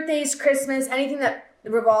 Birthdays, Christmas, anything that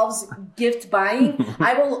revolves gift buying,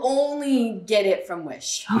 I will only get it from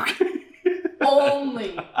Wish. Okay.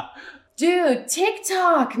 Only. Dude,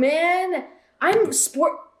 TikTok, man. I don't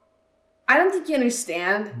think you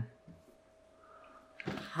understand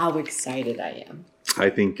how excited I am. I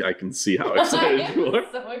think I can see how excited you are.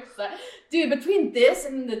 So excited. Dude, between this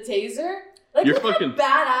and the taser, like You're look fucking how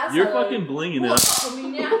badass. You're I look. fucking blinging it up. Follow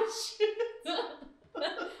me now.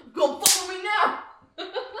 Go follow me now.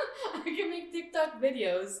 I can make TikTok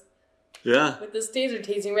videos Yeah. with this taser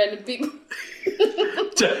tasing random people.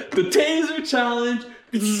 The taser challenge.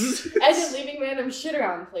 And just leaving random shit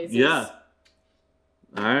around places. Yeah.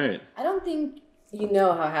 All right. I don't think you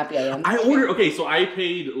know how happy I am. I ordered. Okay, so I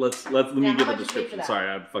paid. Let me Yeah, get how the much you pay for description. that? Sorry,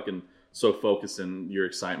 I'm fucking so focused in your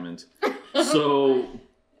excitement. So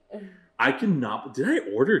I cannot. Did I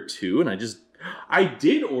order two? And I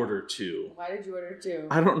did order two. Why did you order two?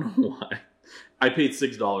 I don't know why. I paid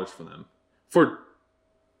 $6 for them for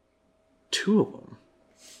two of them.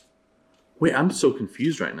 Wait, I'm so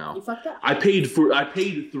confused right now. You fucked up. I paid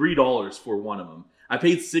 $3 for one of them. I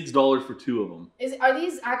paid $6 for two of them. Are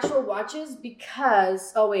these actual watches?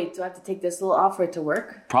 Because wait, do I have to take this little off for it to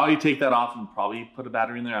work? Probably take that off and probably put a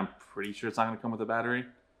battery in there. I'm pretty sure it's not going to come with a battery.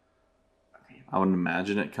 Okay. I would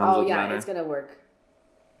imagine it comes with a battery. It's gonna work.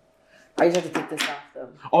 I just have to take this off though.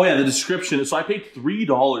 Oh yeah, the description. So I paid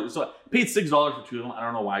 $3. So I paid $6 for two of them. I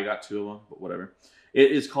don't know why I got two of them, but whatever.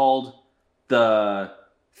 It is called the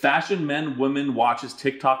Fashion Men Women Watches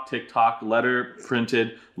TikTok leather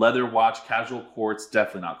printed leather watch casual quartz,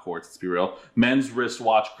 definitely not quartz, let's be real. Men's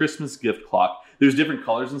wristwatch Christmas gift clock. There's different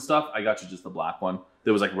colors and stuff. I got you just the black one.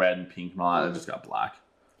 There was like red and pink and all that. I just got black.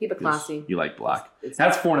 Keep it classy. You like black.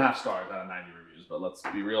 That's 4.5 stars out of 90 reviews, but let's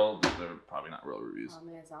be real, they're probably not real reviews. Oh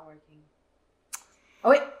man, it's not working. Oh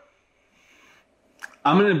wait.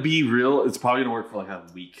 I'm gonna be real, it's probably gonna work for like a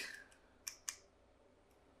week.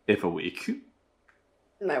 If a week.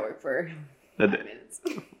 It might work for A 5 day. minutes.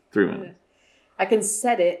 3 minutes. I can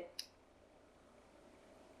set it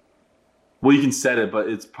Well, you can set it, but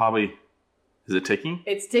it's probably... Is it ticking?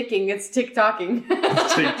 It's ticking. It's tick-tocking.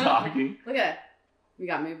 It's tick-tocking. Look at it. We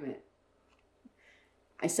got movement.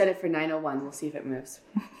 I set it for 9:01. We'll see if it moves.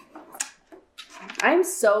 I'm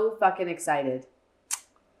so fucking excited.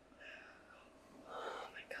 Oh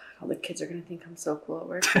my god. All the kids are going to think I'm so cool at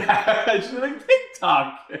work. She's like,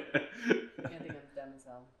 TikTok. I think I'm dumb as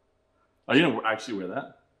hell. Are you going to actually wear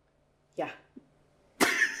that? Yeah.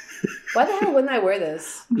 Why the hell wouldn't I wear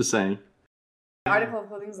this? I'm just saying. Article of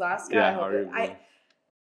clothing's last. Yeah,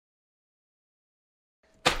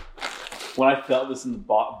 when I felt this in the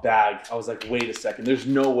bag, I was like, wait a second. There's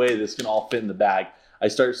no way this can all fit in the bag. I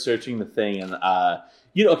start searching the thing and,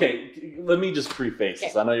 okay, let me just preface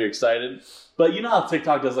this. I know you're excited. But you know how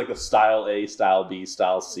TikTok does like the style A, style B,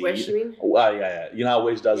 style C? Wish, you mean? Yeah. You know how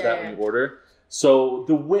Wish does that when you order? So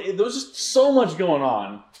there was just so much going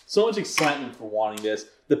on. So much excitement for wanting this.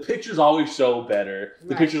 The pictures always show better.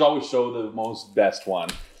 The pictures always show the most best one.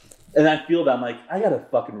 And I feel that I'm like, I gotta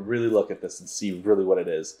fucking really look at this and see really what it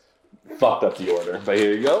is. Fucked up the order. But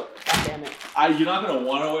here you go. God damn it. You're not gonna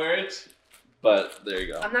want to wear it, but there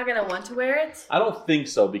you go. I'm not gonna want to wear it? I don't think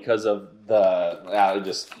so because of the...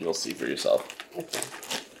 you'll see for yourself. Okay.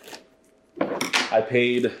 I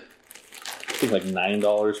paid, I think like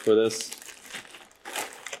 $9 for this.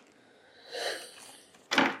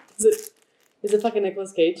 Is it fucking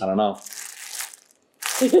Nicolas Cage? I don't know.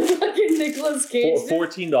 Fucking Nicolas Cage.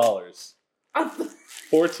 $14. $14.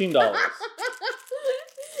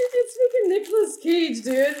 It's freaking Nicolas Cage,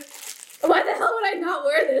 dude. Why the hell would I not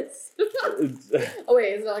wear this? Oh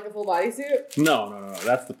wait, is it like a full bodysuit? No.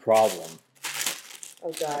 That's the problem.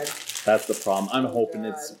 Oh god. That's the problem. I'm hoping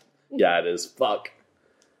it's... Yeah, it is. Fuck.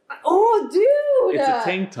 Oh, dude! It's a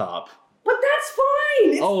tank top. But that's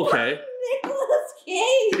fine! It's okay. Nicolas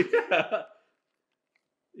Cage!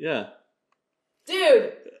 Yeah.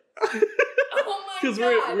 Dude! Oh my god. Because we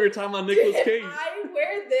were talking about Nicolas Cage. I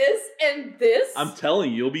wear this and this. I'm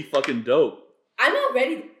telling you, you'll be fucking dope. I'm not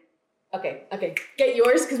ready. Okay. Get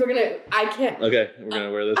yours because I can't. Okay, we're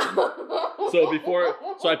gonna wear this one.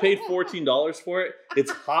 So I paid $14 for it.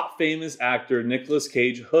 It's hot famous actor Nicolas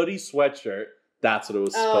Cage hoodie sweatshirt. That's what it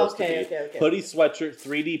was supposed to be. Okay. Hoodie sweatshirt,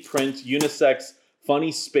 3D print, unisex,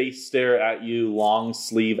 funny space stare at you, long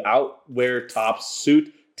sleeve, outwear top,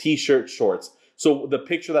 suit, t-shirt, shorts. So the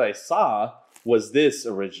picture that I saw was this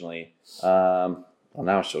originally. Well,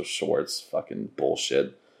 now it shows shorts. Fucking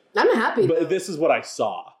bullshit. I'm happy. But this is what I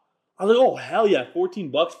saw. I was like, oh, hell yeah,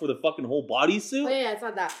 $14 for the fucking whole bodysuit? Oh, yeah, it's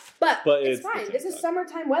not that. But it's fine. This is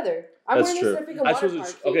summertime weather. I'm wearing this in a water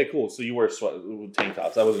park. Okay, cool. So you wear tank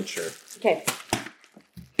tops. I wasn't sure. Okay.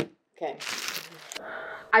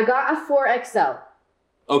 I got a 4XL.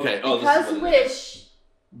 Okay. Oh, because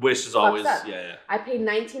Wish is always... Yeah. I paid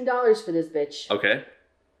 $19 for this bitch. Okay.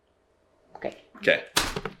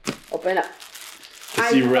 Open it up.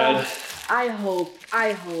 I see red. I hope. Oh.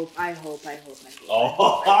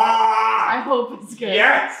 I hope it's good.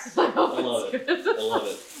 Yes! I hope I love it's it. good. I love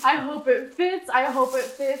it. I hope it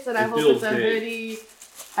fits, and I hope it's a hoodie.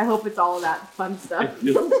 I hope it's all of that fun stuff. It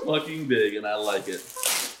feels fucking big, and I like it.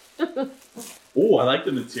 Oh, I like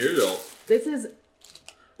the material. Is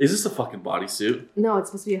this a fucking bodysuit? No, it's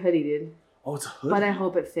supposed to be a hoodie, dude. Oh, it's a hoodie. But I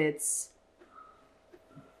hope it fits.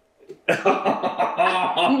 Yes!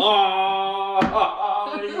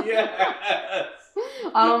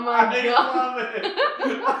 Oh my god.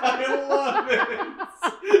 I love it.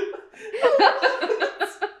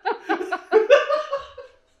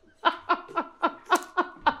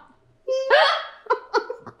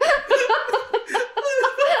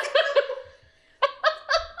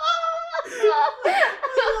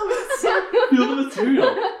 Feel the material.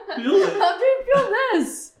 Feel it. How do you feel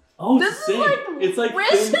this? Oh, this is like it's like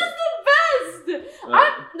Wish is the best.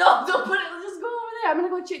 No, don't put it. Let's just go over there. I'm gonna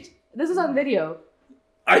go change. This is on video.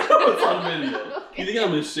 I know it's on video. Okay. You think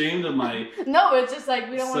I'm ashamed of my No, it's just like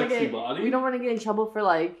we don't want to get body? we don't want to get in trouble for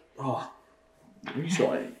like. Oh, you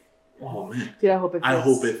showing? Oh man. Dude, I hope it fits. I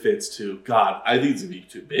hope it fits too. God, I think it's gonna be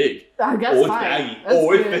too big. I guess it's fine. baggy. That's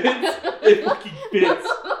it good. fits. It fucking fits.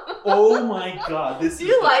 Oh my god, this Do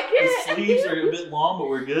you like it? The sleeves are a bit long, but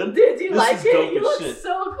we're good. Dude, do you like is it? dope You as look shit.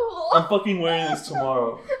 so cool. I'm fucking wearing this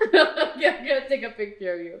tomorrow. Yeah, I'm gonna take a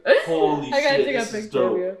picture of you. Holy shit, I gotta take a picture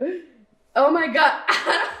of you. Oh my god,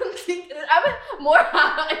 I don't think I'm more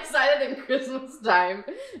excited than Christmas time.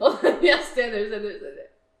 Yes, there's.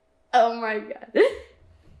 Oh my god.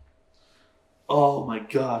 Oh my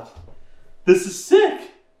god, this is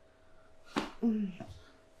sick.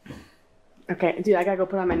 Okay, dude, I gotta go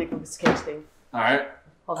put on my Nicolas Cage thing. All right.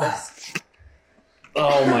 Hold this.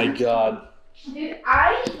 Oh my god. Dude,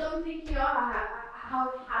 I don't think you know how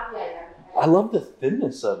happy I am. I love the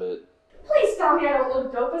thinness of it. Please tell me I don't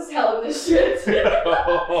look dope as hell in this shit.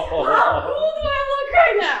 How cool do I look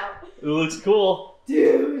right now? It looks cool.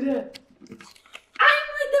 Dude. I'm like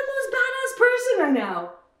the most badass person right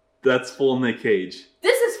now. That's full Nick Cage.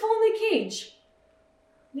 This is full Nick Cage.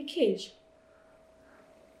 Nick Cage.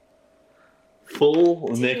 Full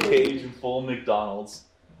Nick Cage and full McDonald's.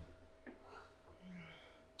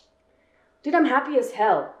 Dude, I'm happy as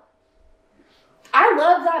hell. I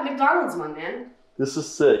love that McDonald's one, man. This is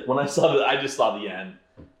sick. When I saw it, I just saw the end.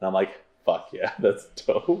 And I'm like, fuck yeah, that's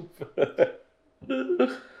dope.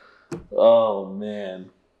 Oh, man.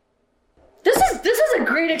 This is a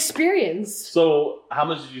great experience. So, how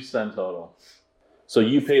much did you spend total? So,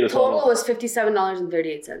 you paid a Total was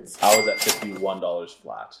 $57.38. I was at $51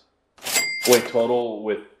 flat. Wait, total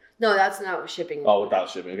with... No, that's not shipping. Oh, without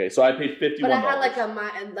shipping. Okay, so I paid $51. But I had like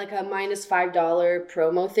a minus $5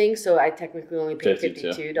 promo thing, so I technically only paid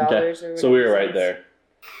 $52 or whatever. So we were right there.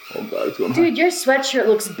 Oh god, it's going Dude, your sweatshirt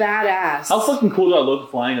looks badass. How fucking cool do I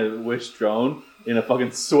look flying a Wish drone in a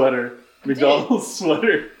fucking sweater? McDonald's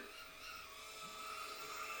sweater.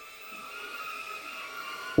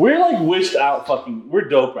 We're like wished out fucking... We're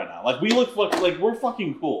dope right now. Like, we look like we're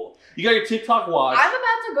fucking cool. You got your TikTok watch. I'm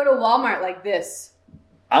about to go to Walmart like this.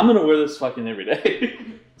 I'm gonna wear this fucking every day.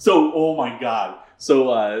 So, oh my god.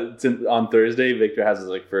 So on Thursday, Victor has his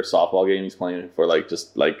like first softball game. He's playing for like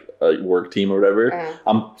just like a work team or whatever.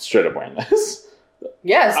 I'm straight up wearing this.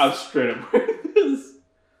 Yes. I'm straight up wearing this.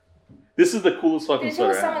 This is the coolest fucking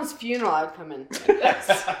sweater. If it was someone's funeral, I'd come in.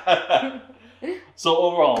 So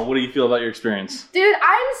overall, what do you feel about your experience? Dude,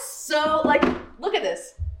 I'm so like, look at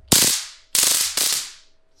this.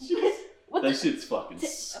 That shit's fucking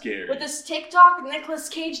scary. With this TikTok Nicolas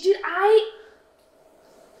Cage, dude,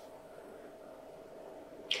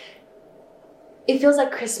 it feels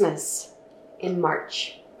like Christmas in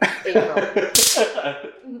March, April.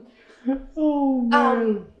 Oh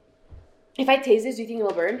man. If I tase this, do you think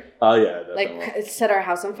it'll burn? Oh yeah, definitely. Like set our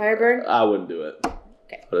house on fire, burn? I wouldn't do it.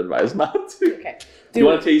 Okay. I would advise not to. Okay. Do you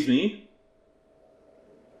want to tase me?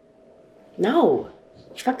 No.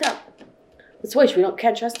 It's fucked up. Let's wish we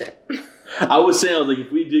can't trust it. I was saying, like, if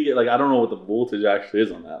we do get, like, I don't know what the voltage actually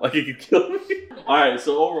is on that. Like, it could kill me. All right,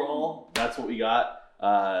 so overall, that's what we got.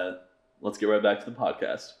 Let's get right back to the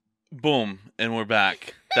podcast. Boom, and we're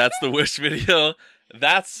back. That's the Wish video.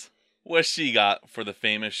 That's what she got for the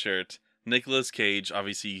famous shirt. Nicolas Cage,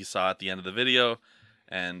 obviously, you saw at the end of the video.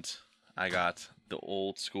 And I got the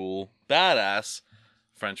old school, badass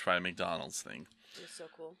French fry McDonald's thing. It was so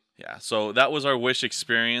cool. Yeah, so that was our Wish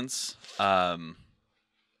experience.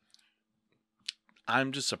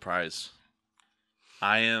 I'm just surprised.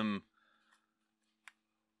 I am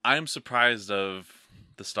surprised of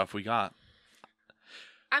the stuff we got.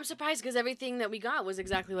 I'm surprised because everything that we got was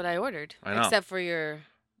exactly what I ordered. I know. Except for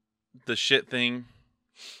the shit thing.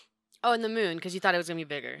 Oh, and the moon, because you thought it was going to be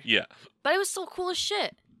bigger. Yeah. But it was still cool as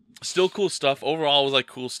shit. Still cool stuff. Overall, it was like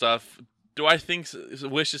cool stuff. Do I think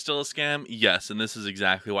Wish is still a scam? Yes, and this is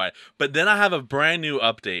exactly why. But then I have a brand new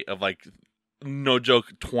update of like, no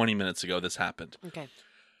joke, 20 minutes ago this happened. Okay.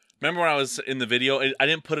 Remember when I was in the video? I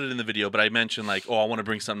didn't put it in the video, but I mentioned like, oh, I want to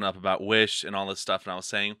bring something up about Wish and all this stuff. And I was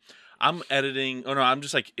saying, I'm editing. Oh no, I'm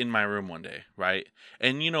just like in my room one day, right?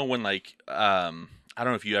 And you know when like, I don't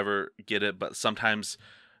know if you ever get it, but sometimes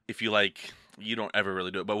if you like, you don't ever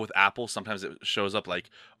really do it. But with Apple, sometimes it shows up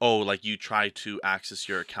like, oh, like you try to access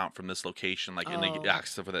your account from this location, like, and they get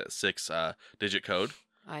access for that 6-digit code.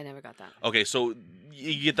 I never got that. Okay, so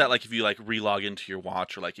you get that like if you like relog into your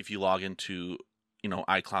watch or like if you log into, you know,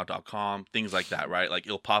 iCloud.com, things like that, right? Like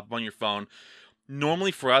it'll pop up on your phone.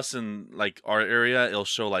 Normally for us in like our area, it'll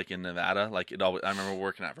show like in Nevada. Like it always, I remember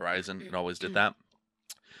working at Verizon, it always did that.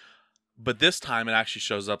 But this time it actually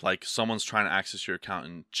shows up like someone's trying to access your account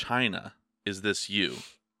in China. Is this you?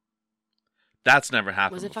 That's never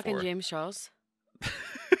happened before. Was it fucking James Charles?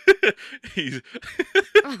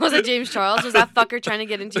 Was it James Charles? Was that fucker trying to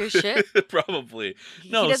get into your shit? Probably.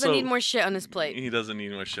 No, he doesn't need more shit on his plate. He doesn't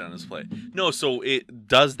need more shit on his plate. No, so it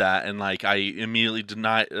does that, and like I immediately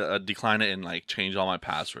decline it and like change all my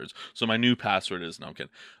passwords. So my new password is no, I'm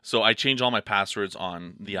kidding. So I change all my passwords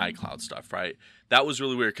on the iCloud stuff, right? That was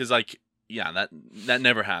really weird because like yeah, that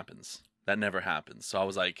never happens. That never happens. So I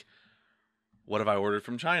was like, what have I ordered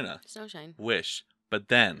from China? Snowshine. Wish. But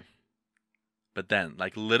then,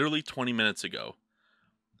 like literally 20 minutes ago,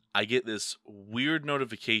 I get this weird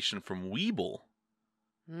notification from Webull.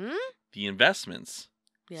 The investments,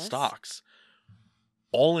 stocks,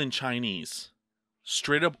 all in Chinese.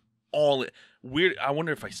 Straight up all weird. I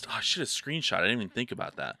wonder if I should have screenshot. I didn't even think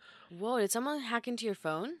about that. Whoa, did someone hack into your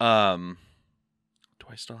phone? Do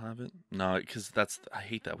I still have it? No, because I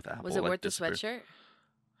hate that with Apple. Was it like, worth the disappear. sweatshirt?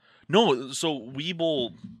 No, so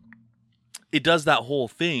Weeble, it does that whole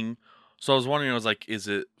thing. So I was wondering, I was like, is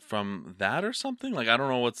it from that or something? Like, I don't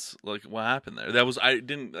know what happened there. I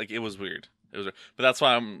didn't, like, it was weird. It was, but that's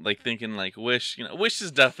why I'm, like, thinking, like, Wish, Wish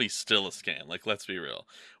is definitely still a scam. Like, let's be real.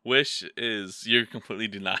 Wish you're completely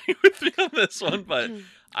denying with me on this one, but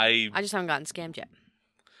I just haven't gotten scammed yet.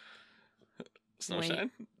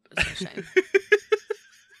 Snowshine? Snowshine.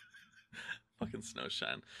 Fucking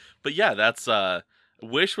Snowshine. But yeah, that's,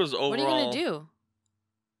 Wish was overall. What are you going to do?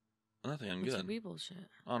 Nothing, I'm What's good. your bullshit?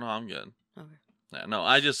 Oh, no, I'm good. Okay. Yeah, no,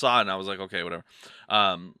 I just saw it and I was like, okay, whatever.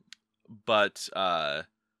 But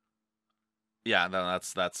yeah, no,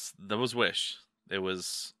 that was Wish. It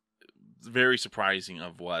was very surprising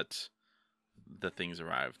of what the things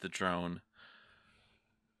arrived. The drone,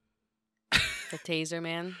 the taser,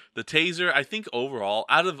 man. The taser. I think overall,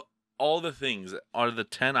 out of all the things, out of the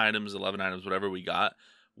 10 items, 11 items, whatever we got,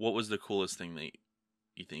 what was the coolest thing that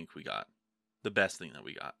you think we got? The best thing that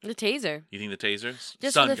we got? The taser. You think the taser?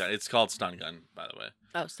 Just stun gun. It's called stun gun, by the way.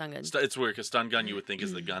 Oh, stun gun. It's weird because stun gun you would think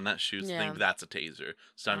is the gun that shoots. Yeah. I think that's a taser.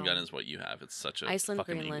 Stun gun is what you have. It's such a Iceland,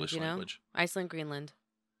 fucking Greenland, English language. Iceland, Greenland.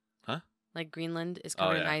 Huh? Like Greenland is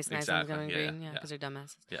covered in ice and exactly. Iceland's covered in green. Yeah, because they're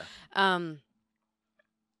dumbasses. Yeah.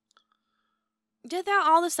 Did that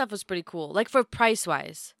all the stuff was pretty cool. Like for price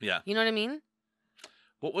wise. Yeah. You know what I mean?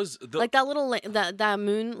 What was the like that little that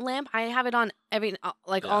moon lamp? I have it on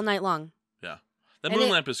all night long. Yeah. The moon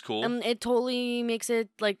lamp is cool. It totally makes it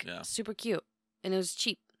super cute, and it was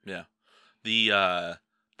cheap. Yeah. The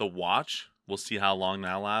watch. We'll see how long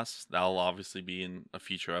that lasts. That'll obviously be in a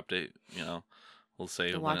future update. We'll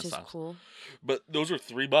say the when watch it is stops. cool. But those are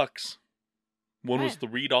 $3. One was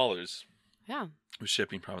 $3. Yeah. With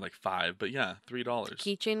shipping probably like $5, but yeah, $3.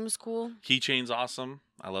 Keychain was cool. Keychain's awesome.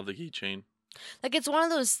 I love the keychain. Like it's one of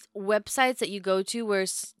those websites that you go to where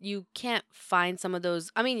you can't find some of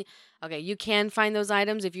those. I mean, okay, you can find those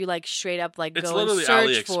items if you straight up it's go literally and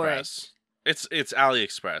search AliExpress. for it. It's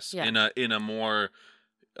AliExpress Yeah. in a more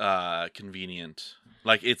convenient.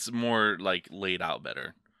 Like it's more laid out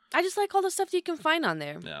better. I just like all the stuff that you can find on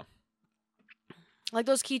there. Yeah. Like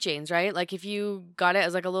those keychains, right? Like if you got it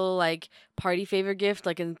as a little party favor gift,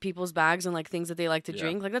 in people's bags and things that they like to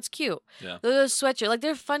drink, that's cute. Yeah. Those sweatshirts,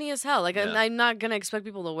 they're funny as hell. I'm not gonna expect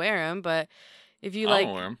people to wear them, but if you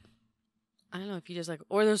I'll wear them. I don't know if you just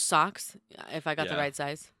or those socks, if I got the right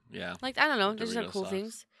size. Yeah. I don't know, they just have Dorito cool socks.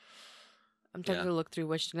 things. I'm tempted to look through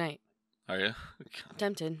Wish tonight. Are you? I'm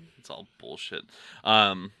tempted. It's all bullshit.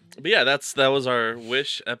 But yeah, that was our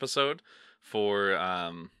Wish episode for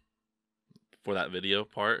that video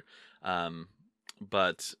part.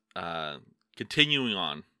 But continuing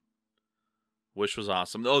on, Wish was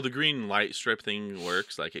awesome. Oh, the green light strip thing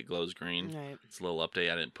works. It glows green. Right. It's a little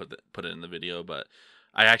update. I didn't put it in the video, but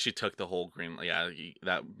I actually took the whole green. Yeah,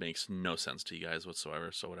 that makes no sense to you guys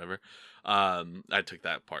whatsoever. So whatever. I took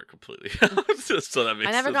that part completely. So that makes.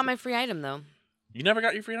 I never got my free item though. You never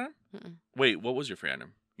got your free item? Mm-mm. Wait, what was your free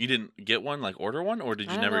item? You didn't get one, order one, or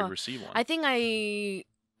did you never receive one? I think I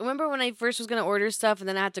remember when I first was gonna order stuff, and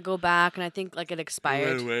then I had to go back, and I think it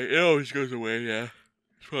expired. It always goes away. Yeah,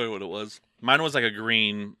 that's probably what it was. Mine was a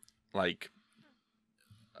green tape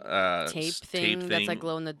thing that's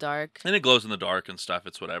glow in the dark, and it glows in the dark and stuff.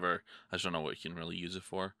 It's whatever. I just don't know what you can really use it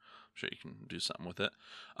for. I'm sure you can do something with it.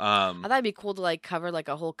 I thought it'd be cool to cover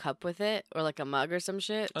a whole cup with it, or a mug or some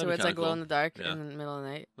shit, to where it's glow cool. in the dark Yeah. in the middle of the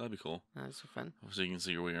night. That'd be cool. That's so fun. So you can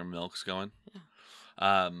see where your milk's going.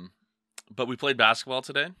 Yeah. But we played basketball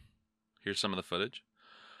today. Here's some of the footage.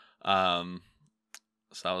 So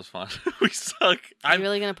that was fun. We suck. Are you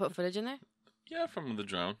really gonna put footage in there? Yeah, from the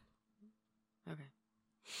drone. Okay.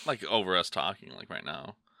 Over us talking, right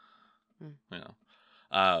now.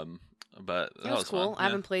 But that was cool. fun. I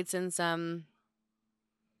haven't played since Ms.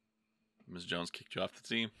 Jones kicked you off the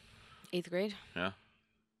team. 8th grade. Yeah.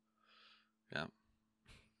 Yeah.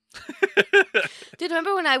 Dude,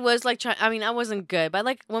 remember when I was trying? I mean, I wasn't good, but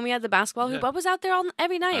when we had the basketball hoop, I was out there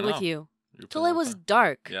every night with you till it was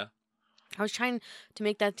dark. Yeah. I was trying to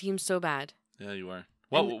make that team so bad. Yeah, you were.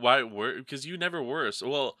 Well, why were? Because you never were. So,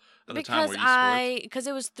 well, at the time, were you sports? Because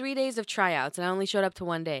it was 3 days of tryouts, and I only showed up to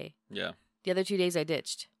one day. Yeah. The other 2 days I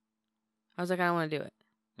ditched. I was like, I don't want to do it.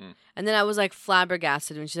 Hmm. And then I was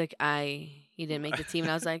flabbergasted when she's like, you didn't make the team,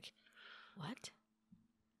 and I was like, what?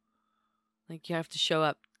 You have to show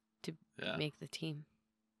up to make the team.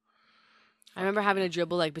 I remember having to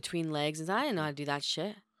dribble between legs, and I didn't know how to do that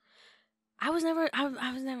shit. I was never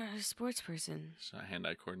a sports person. It's not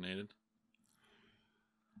hand-eye coordinated.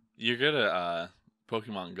 You're good at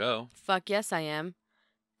Pokemon Go. Fuck yes, I am.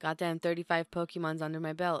 Goddamn 35 Pokemons under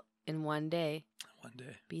my belt in one day. One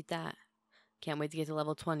day. Beat that. Can't wait to get to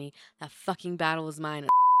level 20. That fucking battle is mine.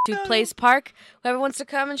 Dude, Place Park. Whoever wants to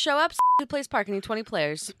come and show up, Dude, Place Park. I need 20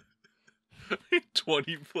 players.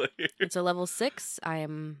 20 players. It's a level 6. I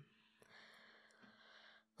am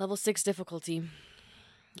level 6 difficulty.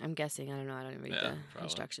 I'm guessing. I don't know. I don't read the probably.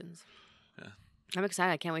 instructions. Yeah. I'm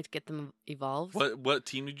excited. I can't wait to get them evolved. What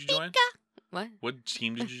team did you join? What? What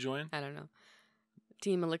team did you join? I don't know.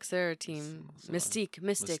 Team Elixir or Team Mystique?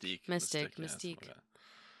 Mystic. Yes, Mystique. okay.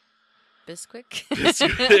 Bisquick?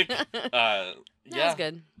 Bisquick. That Yeah. was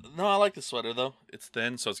good. No, I like the sweater though. It's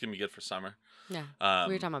thin, so it's gonna be good for summer. Yeah.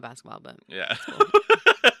 We were talking about basketball, but Yeah.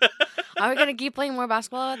 are we gonna keep playing more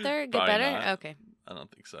basketball out there? Get Probably better? not. Okay. I don't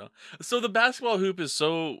think so. So the basketball hoop is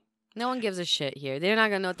so No one gives a shit here. They're not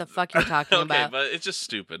gonna know what the fuck you're talking okay, about. but it's just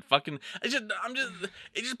stupid. Fucking, it's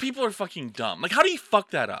just people are fucking dumb. Like, how do you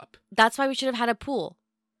fuck that up? That's why we should have had a pool.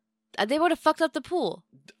 They would have fucked up the pool.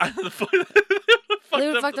 They would have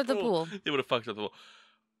fucked up the pool. They would have fucked up the pool.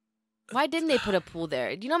 Why didn't they put a pool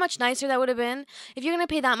there? Do you know how much nicer that would have been? If you're gonna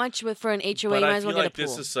pay that much for an HOA, But you might I as well feel get like a pool.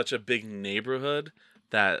 this is such a big neighborhood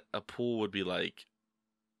that a pool would be like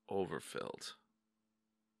overfilled.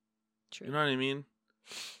 True. You know what I mean?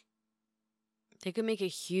 They could make it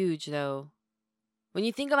huge though. When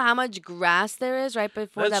you think of how much grass there is right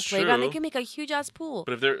before That's that playground, true. they can make a huge ass pool.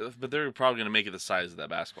 But they're probably gonna make it the size of that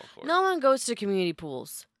basketball court. No one goes to community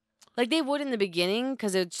pools. Like they would in the beginning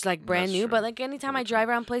because it's like brand That's new. true. But like anytime I drive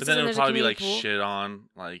around But places then and it'll there's a probably be community like pool, shit on.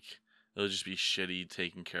 Like it'll just be shitty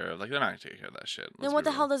taken care of. Like they're not gonna take care of that shit. then what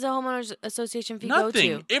the hell does the homeowners association fee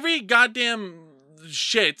Nothing. go to? Every goddamn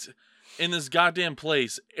shit in this goddamn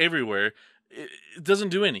place, everywhere, it doesn't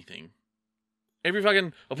do anything. Every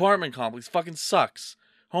fucking apartment complex fucking sucks.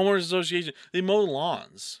 Homeowners association, they mow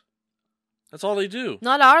lawns. That's all they do.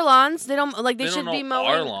 Not our lawns. They don't like. They, They should don't be mow mowing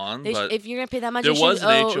our lawn, They but if you're gonna pay that much, there you was should,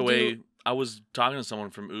 an oh, HOA. do- I was talking to someone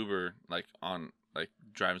from Uber, like on like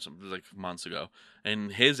driving some like months ago,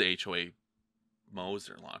 and his HOA mows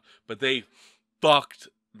their lawn, but they fucked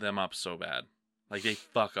them up so bad. Like they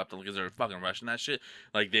fuck up because they're fucking rushing that shit.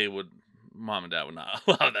 Like they would, mom and dad would not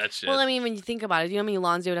allow that shit. Well, I mean, when you think about it, do you know how many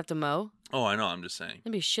lawns they would have to mow? Oh, I know. I'm just saying.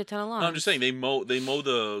 That'd be a shit ton of lawns. No, I'm just saying they mow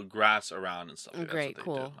the grass around and stuff. Like Great, that's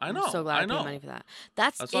what they cool. do. I know. I'm so glad I I know. paid money for that.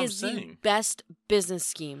 That's what I'm the saying. best business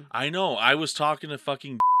scheme. I know. I was talking to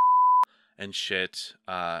fucking and shit.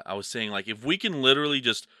 I was saying like if we can literally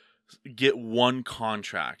just get one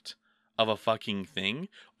contract of a fucking thing,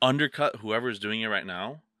 undercut whoever is doing it right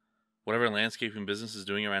now, whatever landscaping business is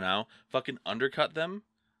doing it right now, fucking undercut them.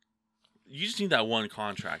 You just need that one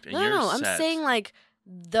contract, and you're No, set. I'm saying like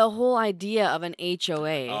the whole idea of an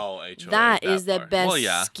HOA. Oh, HOA. That is the part. best Well,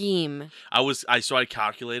 yeah. scheme. I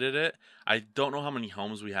calculated it. I don't know how many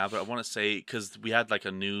homes we have, but I want to say because we had like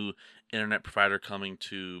a new internet provider coming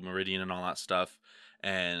to Meridian and all that stuff,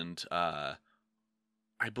 and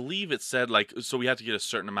I believe it said like so we had to get a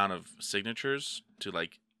certain amount of signatures to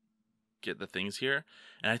like get the things here,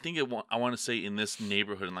 and I think I want to say in this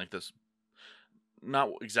neighborhood in like this, not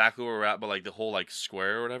exactly where we're at, but like the whole like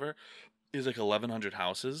square or whatever is like 1,100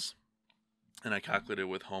 houses. And I calculated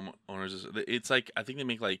with homeowners, it's like I think they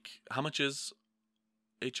make like how much is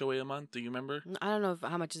HOA a month? Do you remember? I don't know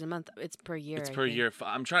how much is a month. It's per year. It's I per think. year.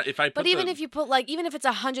 I'm trying. If I put But even if you put like even if it's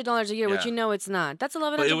 $100 a year, which Yeah. you know it's not, that's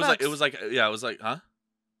 $1,100. but it was like yeah, it was like huh?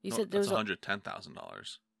 You No, said there that's was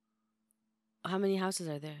 $110,000. how many houses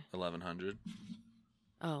are there? 1,100.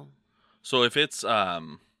 Oh, So if it's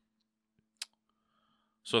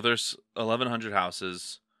so there's 1,100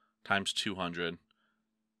 houses times 200.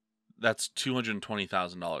 That's $220,000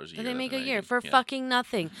 a year. then they that make they're a year making. for Yeah. fucking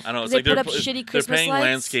nothing. I know it's They like put they're up shitty they're Christmas paying lights?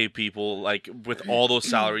 landscape people like with all those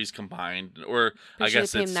salaries combined, or I Pretty sure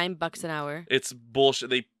guess they pay it's them $9 an hour. it's bullshit.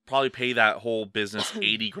 They probably pay that whole business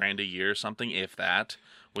 $80,000 a year or something, if that.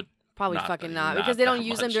 Would Probably not fucking that- not not because they don't that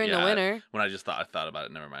use them much, during the yeah. winter. When I thought about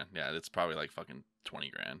it, never mind. Yeah, it's probably like fucking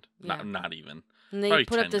 $20,000. Yeah. Not even. And they Probably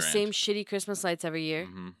put up the 10 same grand. shitty Christmas lights every year.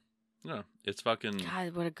 Mm-hmm. Yeah, it's fucking.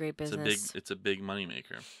 God, what a great business! It's a big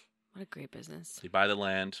moneymaker. What a great business. They buy the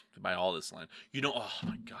land. They buy all this land. You know, oh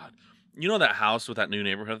my god. You know that house with that new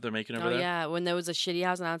neighborhood they're making over Oh there? yeah, when there was a shitty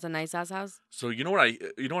house and now it's a nice ass house. So you know what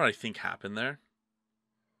I think happened there?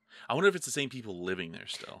 I wonder if it's the same people living there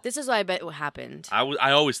still. This is what I bet what happened.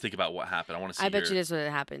 I always think about what happened. I want to see. I bet you this what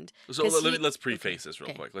happened. So 'Cause let's preface this real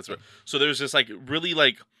okay, quick. okay. So there's this like really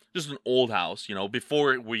like just an old house, you know,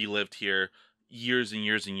 before we lived here years and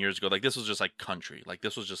years and years ago. Like this was just like country. Like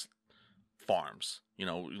this was just farms, you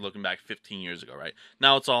know, looking back 15 years ago, right?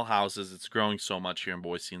 Now it's all houses. It's growing so much here in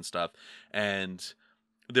Boise and stuff. And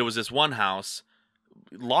there was this one house,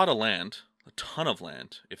 a lot of land, a ton of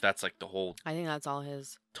land. If that's like the whole I think that's all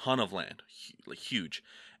his. ton of land, like huge,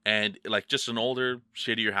 and like just an older,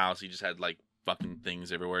 shittier house. He just had like fucking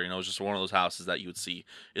things everywhere. You know, it was just one of those houses that you would see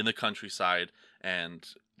in the countryside, and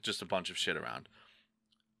just a bunch of shit around.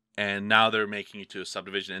 And now they're making it to a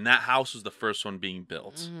subdivision, and that house was the first one being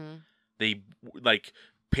built. Mm-hmm. They like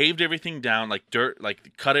paved everything down, like dirt,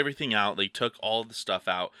 like cut everything out. They took all the stuff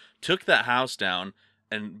out, took that house down,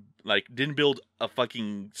 and like didn't build a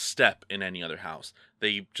fucking step in any other house.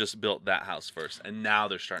 They just built that house first, and now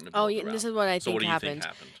they're starting to build. Oh, yeah, this is what I think happened.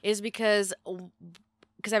 Is because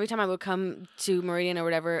every time I would come to Meridian or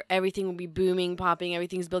whatever, everything would be booming, popping,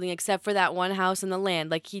 everything's building except for that one house in the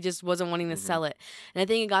land. Like, he just wasn't wanting to sell it. And I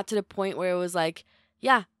think it got to the point where it was like,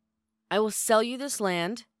 yeah, I will sell you this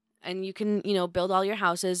land and you can, you know, build all your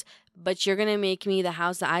houses, but you're going to make me the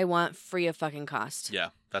house that I want free of fucking cost. Yeah,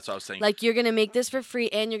 that's what I was saying. Like, you're going to make this for free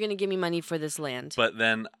and you're going to give me money for this land. But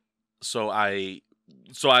then, so I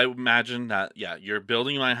imagine that, yeah, you're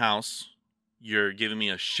building my house, you're giving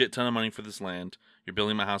me a shit ton of money for this land, you're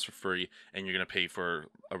building my house for free, and you're going to pay for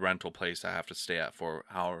a rental place I have to stay at for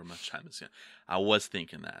however much time it's in. I was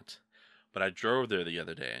thinking that. But I drove there the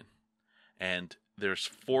other day, and there's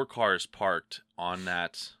 4 cars parked on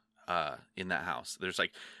that, in that house. There's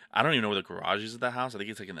like, I don't even know where the garage is at that house. I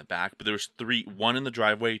think it's like in the back, but there's 3, 1 in the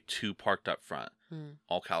driveway, 2 parked up front.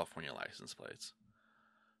 All California license plates.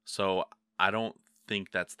 So I don't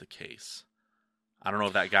think that's the case. I don't know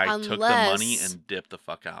if that guy took the money and dipped the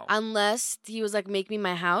fuck out. Unless he was like, make me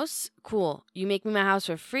my house. Cool. You make me my house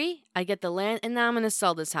for free. I get the land. And now I'm going to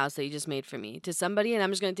sell this house that you just made for me to somebody. And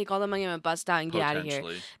I'm just going to take all the money. I'm going to bust out and get out of here.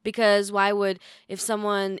 Because why would, if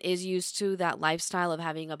someone is used to that lifestyle of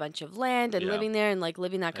having a bunch of land and living there and like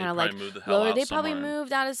living that kind of like lower, they probably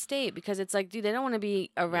moved out of state because it's like, dude, they don't want to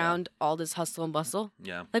be around all this hustle and bustle.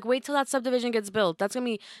 Yeah. Like, wait till that subdivision gets built. That's going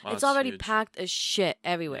to be, it's already packed as shit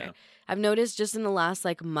everywhere. Yeah. I've noticed just in the last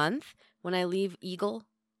like month when I leave Eagle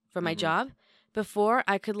for my job, before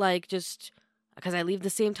I could like just, because I leave the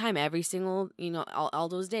same time every single, you know, all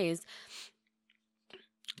those days.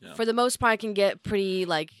 Yeah. For the most part, I can get pretty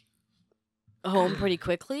like home pretty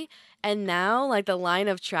quickly. And now like the line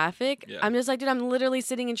of traffic, I'm just like, dude, I'm literally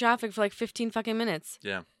sitting in traffic for like 15 fucking minutes.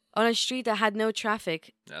 Yeah. On a street that had no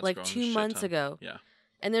traffic like 2 months ago. Yeah.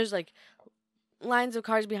 And there's like lines of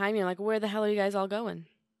cars behind me. I'm like, where the hell are you guys all going?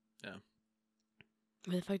 Yeah.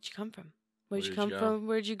 Where the fuck did you come from? Where'd you come from?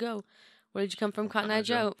 Where'd you go? Where did you come from, Cotton Eye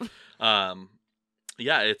Joe?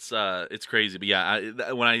 Yeah, it's crazy. But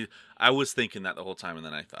yeah, I was thinking that the whole time, and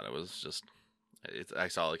then I thought it was just, I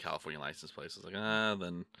saw the California license plate. I was like,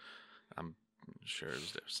 then I'm sure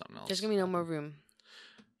there's something else. There's gonna be no more room.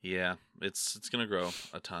 Yeah, it's gonna grow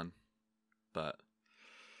a ton, but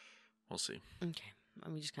we'll see. Okay.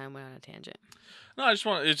 We just kind of went on a tangent. No,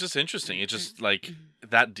 it's just interesting. It's just like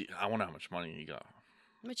that. I wonder how much money he got.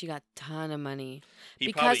 But you got a ton of money.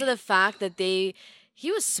 Because of the fact that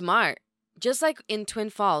he was smart. Just like in Twin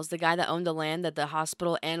Falls, the guy that owned the land that the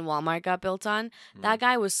hospital and Walmart got built on, that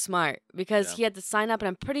guy was smart because he had to sign up. And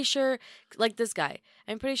I'm pretty sure, like this guy,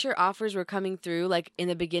 I'm pretty sure offers were coming through like in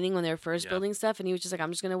the beginning when they were first building stuff. And he was just like,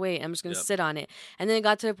 I'm just going to wait. I'm just going to sit on it. And then it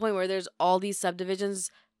got to the point where there's all these subdivisions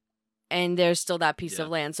and there's still that piece of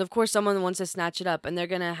land. So, of course, someone wants to snatch it up. And they're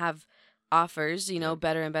going to have offers, you know,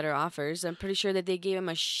 better and better offers. I'm pretty sure that they gave him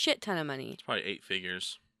a shit ton of money. It's probably 8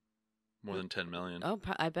 figures. More than 10 million. Oh,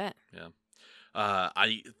 I bet. Yeah.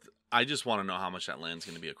 I just want to know how much that land's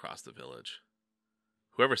going to be across the village.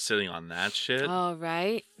 Whoever's sitting on that shit. Oh,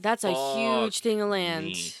 right. That's a huge thing of land.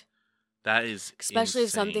 Me. That is especially insane.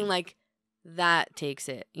 If something like that takes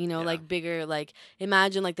it. You know, like bigger, like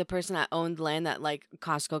imagine like the person that owned land that like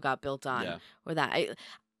Costco got built on. Or that.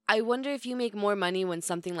 I wonder if you make more money when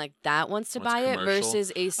something like that wants to buy it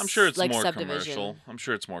versus a I'm sure it's like more subdivision. Commercial. I'm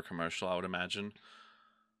sure it's more commercial, I would imagine.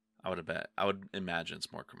 I would imagine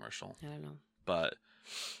it's more commercial. I don't know. But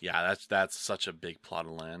yeah, that's such a big plot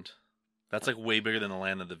of land. That's like way bigger than the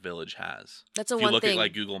land that the village has. That's a if one you look thing. At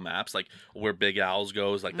like Google Maps, like where Big Al's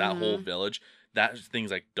goes, like that whole village, that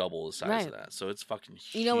thing's like double the size of that. So it's fucking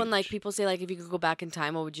huge. You know when like people say like if you could go back in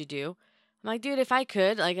time, what would you do? I'm like, dude, if I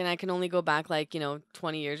could, like, and I can only go back like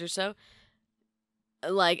 20 years or so.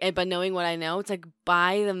 Like, but knowing what I know, it's like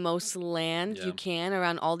buy the most land you can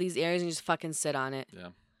around all these areas and just fucking sit on it. Yeah.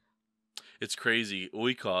 It's crazy.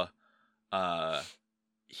 Uika,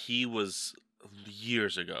 he was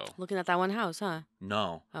years ago. Looking at that one house, huh?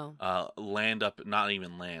 No. Oh. Land up, not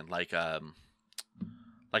even land, like a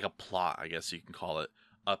plot, I guess you can call it,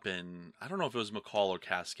 up in, I don't know if it was McCall or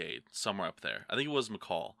Cascade, somewhere up there. I think it was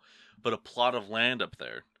McCall, but a plot of land up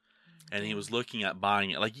there. and he was looking at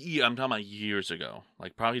buying it. Like, I'm talking about years ago.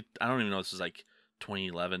 Like, probably, I don't even know, this was like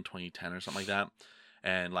 2011, 2010 or something like that.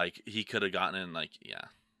 And, like, he could have gotten in, like, yeah.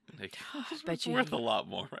 Like, it's worth a lot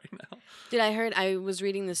more right now. Dude, I was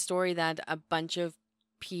reading the story that a bunch of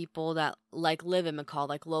people that like live in McCall,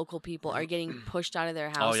 like local people, are getting pushed out of their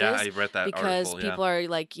houses. Oh yeah, I read that because article, people are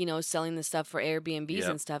like, you know, selling the stuff for Airbnbs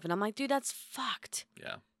and stuff. And I'm like, dude, that's fucked.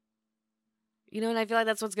 Yeah. You know, and I feel like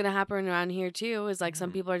that's what's gonna happen around here too. Is like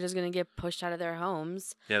some people are just gonna get pushed out of their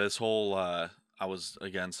homes. Yeah, this whole I was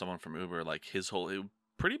again someone from Uber, like his whole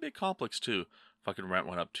pretty big complex too. Fucking rent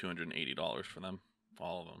went up $280 for them,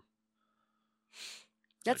 all of them.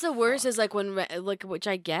 That's like, the worst. Is like when like, which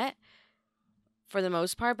I get for the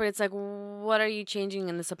most part, but it's like, what are you changing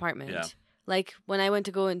in this apartment? Yeah. Like when I went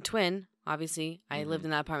to go in Twin, obviously I lived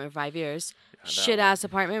in that apartment for 5 years. Yeah, shit ass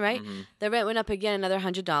apartment, right? The rent went up again another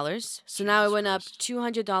 $100. So now it went up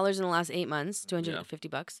 $200 in the last 8 months,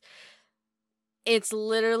 $250. It's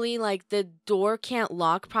literally like the door can't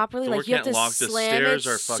lock properly. Like you have to slam it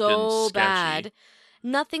so bad.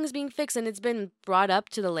 Nothing's being fixed, and it's been brought up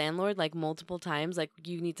to the landlord like multiple times. Like,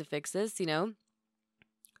 you need to fix this, you know?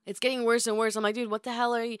 It's getting worse and worse. I'm like, dude, what the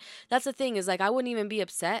hell are you? That's the thing, is like, I wouldn't even be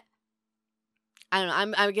upset. I don't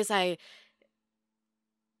know. I guess I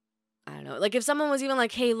don't know. Like, if someone was even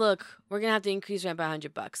like, hey, look, we're going to have to increase rent by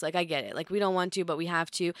 $100. Like, I get it. Like, we don't want to, but we have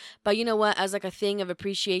to. But you know what? As like a thing of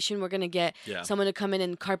appreciation, we're going to get someone to come in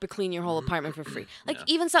and carpet clean your whole apartment for free. Like,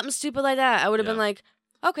 even something stupid like that, I would have been like,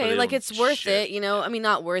 okay, like it's worth it, you know? I mean,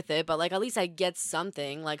 not worth it, but like at least I get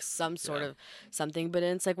something, like some sort of something. But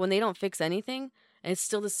it's like when they don't fix anything and it's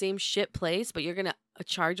still the same shit place, but you're going to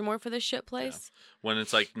charge more for this shit place. Yeah. When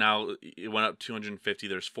it's like now it went up $250,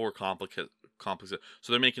 there's 4 complexes.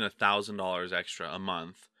 So they're making $1,000 extra a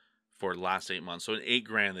month for the last 8 months. So in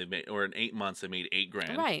 $8,000 they made, or in 8 months they made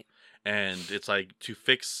 $8,000. Right. And it's like to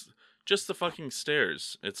fix just the fucking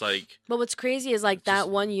stairs. It's like. But what's crazy is like that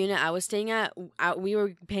one unit I was staying at, we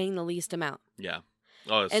were paying the least amount. Yeah.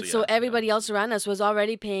 Oh, and so everybody else around us was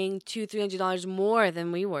already paying $200-$300 more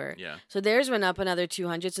than we were. Yeah. So theirs went up another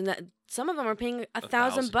 $200, and that some of them are paying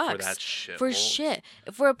 $1,000 for that shit. For shit.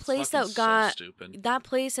 For a place that got so stupid. That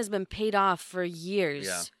place has been paid off for years.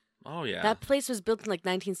 Yeah. Oh yeah. That place was built in like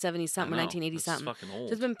 1970 something, 1980 something. It's fucking old.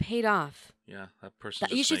 So it's been paid off. Yeah, that person.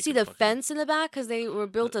 You should see the fence in the back because they were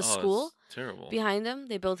built a school. Terrible. Behind them,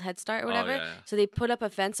 they built Head Start or whatever. Oh, yeah. So they put up a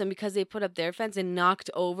fence, and because they put up their fence, they knocked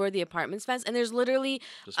over the apartment's fence, and there's literally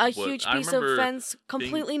a huge piece of fence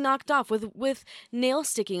completely knocked off with nails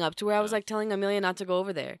sticking up to where I was like telling Amelia not to go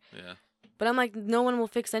over there. Yeah. But I'm like, no one will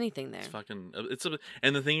fix anything there. It's fucking.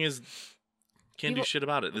 And the thing is, can't do shit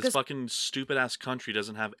about it. This fucking stupid ass country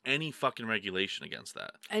doesn't have any fucking regulation against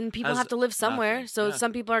that. And people have to live somewhere. Nothing. So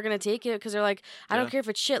some people are gonna take it because they're like, I don't care if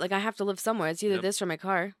it's shit. Like I have to live somewhere. It's either this or my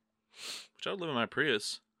car. Which I would live in my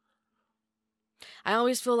Prius. I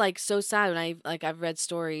always feel like so sad when I've read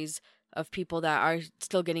stories of people that are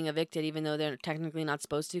still getting evicted even though they're technically not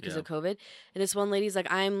supposed to because of COVID. And this one lady's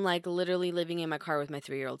like, I'm like literally living in my car with my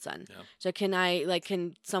 3-year-old son. Yeah. So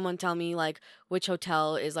can someone tell me like which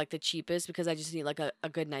hotel is like the cheapest because I just need like a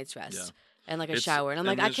good night's rest and like a shower. And I'm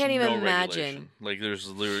like, I can't even imagine. Like there's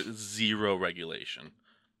zero regulation.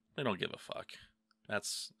 They don't give a fuck. That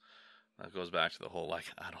goes back to the whole, like,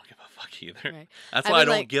 I don't give a fuck either. Right. That's why I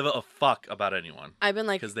don't give a fuck about anyone. I've been,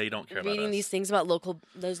 like, because they don't care about us. Reading these things about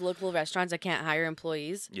those local restaurants that can't hire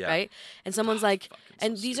employees, right? And someone's like,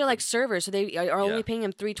 and these are, like, servers, so they are only paying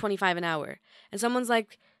them $3.25 an hour. And someone's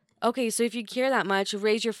like, okay, so if you care that much,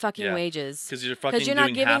 raise your fucking wages. Because you're fucking doing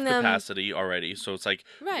half capacity already, so it's like,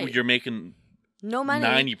 you're making... No money.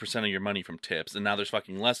 90% of your money from tips, and now there's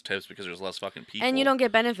fucking less tips because there's less fucking people. And you don't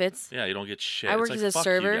get benefits. Yeah, you don't get shit. I work as a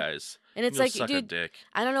server, you guys. And it's like, dude,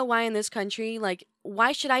 I don't know why in this country, like,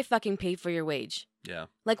 why should I fucking pay for your wage? Yeah.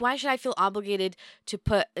 Like, why should I feel obligated to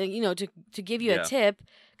put, to give you a tip?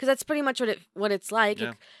 Because that's pretty much what it's like.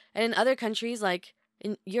 Yeah. And in other countries, like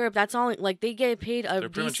in Europe, that's all. Like, they get paid a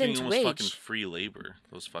decent wage. They're fucking free labor.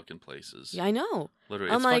 Those fucking places. Yeah, I know.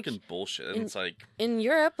 Literally, it's like, fucking bullshit. And it's like in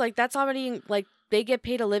Europe, like that's already like. They get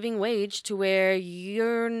paid a living wage to where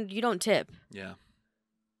you don't tip. Yeah.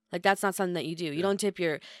 Like, that's not something that you do. You don't tip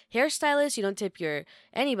your hairstylist. You don't tip your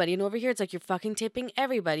anybody. And over here, it's like you're fucking tipping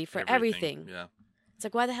everybody for everything. Yeah. It's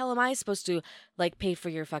like, why the hell am I supposed to, like, pay for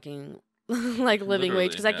your fucking, like, living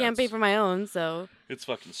wage? Because I can't pay for my own, so. It's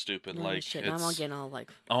fucking stupid. No, like, shit. Now I'm all getting all, like,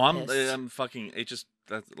 I'm fucking, it just,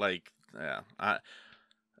 that's, like, yeah. I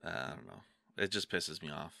don't know. It just pisses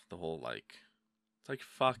me off. The whole, like, it's like,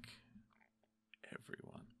 fuck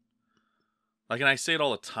everyone. Like, and I say it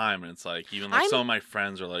all the time, and it's like, even like some of my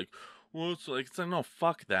friends are like, well, it's like no,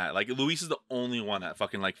 fuck that. Like Luis is the only one that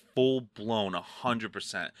fucking like full blown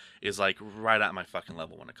 100% is like right at my fucking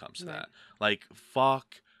level when it comes to that. Like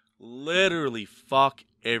literally fuck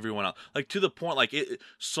everyone else. Like to the point, like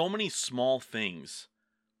so many small things.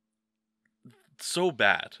 So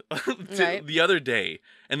bad. The other day,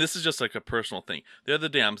 and this is just like a personal thing. The other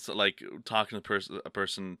day, I'm like talking to a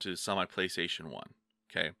person to sell my PlayStation 1.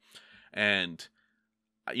 Okay, and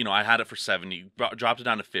I had it for 70, dropped it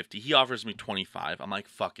down to 50. He offers me 25. I'm like,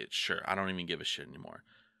 fuck it, sure. I don't even give a shit anymore.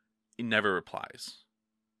 He never replies.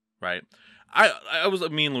 Right? I was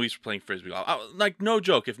me and Luis were playing frisbee golf. Like no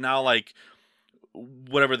joke. If now like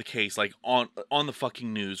whatever the case, like on the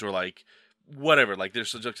fucking news or like. Whatever, like there's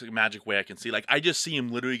such a magic way I can see. Like I just see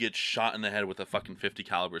him literally get shot in the head with a fucking 50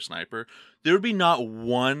 caliber sniper. There would be not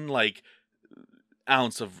one like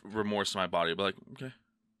ounce of remorse in my body. But like, okay.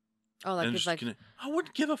 Oh, like if like I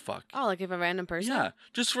wouldn't give a fuck. Oh, like if a random person. Yeah,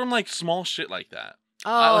 just from like small shit like that.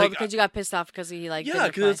 Oh, because you got pissed off because he like. Yeah,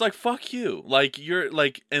 because it's like fuck you. Like you're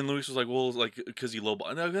like, and Luis was like, well, like because he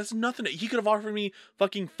lowball. No, that's nothing. He could have offered me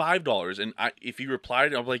fucking $5, and if he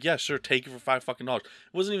replied, I'm like, yeah, sure, take it for $5 fucking. It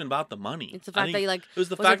wasn't even about the money. It's the fact that you like. It was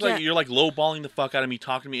the fact like you're like lowballing the fuck out of me,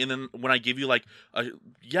 talking to me, and then when I give you like,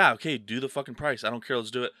 yeah, okay, do the fucking price. I don't care. Let's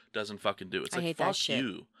do it. Doesn't fucking do it. It's like hate fuck that shit.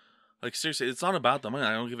 you. Like seriously, it's not about the money.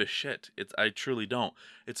 I don't give a shit. I truly don't.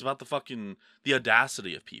 It's about the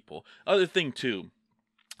audacity of people. Other thing too.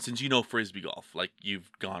 Since you know frisbee golf, like you've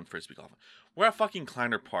gone frisbee golf, we're at fucking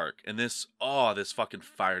Kleiner Park, and this fucking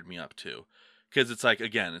fired me up too, because it's like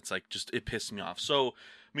again, it's like just it pissed me off. So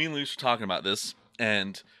me and Luis were talking about this,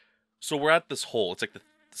 and so we're at this hole. It's like the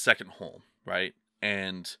second hole, right?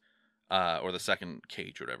 And or the second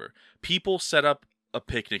cage or whatever. People set up a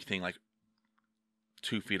picnic thing like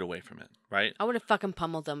 2 feet away from it, right? I would have fucking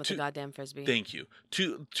pummeled them with a goddamn frisbee. Thank you.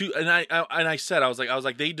 And I said I was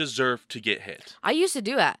like they deserve to get hit. I used to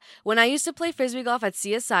do that when I used to play frisbee golf at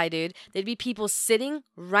CSI, dude. There'd be people sitting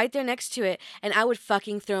right there next to it, and I would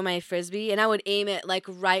fucking throw my frisbee, and I would aim it like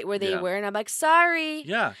right where they were, and I'm like, sorry.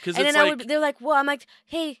 Yeah, because and then they're like, well, I'm like,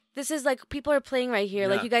 hey, this is like people are playing right here,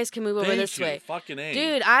 like you guys can move over this way. Fucking A.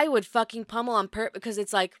 Dude, I would fucking pummel on purpose because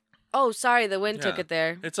it's like. Oh, sorry, the wind took it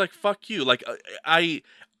there. It's like, fuck you. Like, and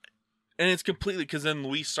it's completely, because then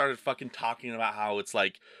Luis started fucking talking about how it's,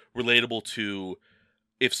 like, relatable to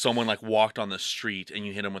if someone, like, walked on the street and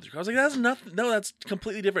you hit them with your car. I was like, that's nothing. No, that's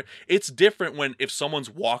completely different. It's different when if someone's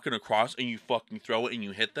walking across and you fucking throw it and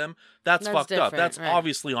you hit them. That's fucked up. That's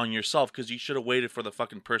obviously on yourself because you should have waited for the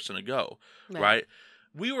fucking person to go, right?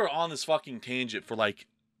 We were on this fucking tangent for, like,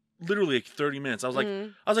 literally like 30 minutes. I was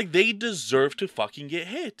like, they deserve to fucking get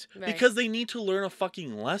hit because they need to learn a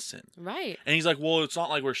fucking lesson. Right. And he's like, well, it's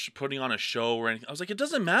not like we're putting on a show or anything. I was like, it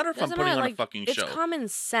doesn't matter if I'm putting on a fucking show. It's common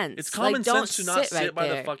sense. It's common sense to not sit by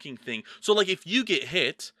the fucking thing. So like, if you get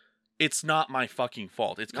hit, it's not my fucking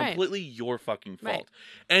fault. It's completely your fucking fault.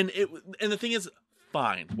 And the thing is,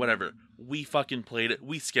 fine, whatever. We fucking played it.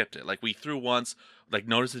 We skipped it. Like we threw once, like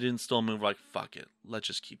noticed it didn't still move. We're like, fuck it. Let's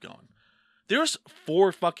just keep going. There's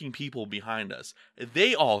 4 fucking people behind us.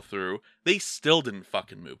 They all threw. They still didn't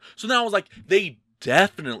fucking move. So now I was like, they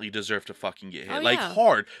definitely deserve to fucking get hit.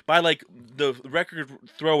 Hard. By like the record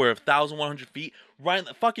thrower of 1,100 feet. Ryan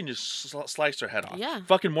fucking just sliced her head off. Yeah.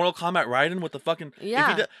 Fucking Mortal Kombat Raiden with the fucking...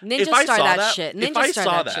 Yeah. Ninja Star that shit. If I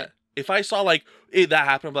saw that, if I saw like that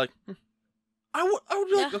happen, I'd be like... I would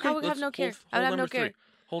be like, okay, I would have no care. I would have no care.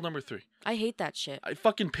 Hole number 3. I hate that shit. It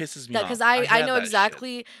fucking pisses me off. Because I know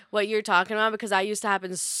exactly what you're talking about because I used to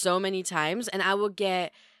happen so many times and I would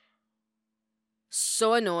get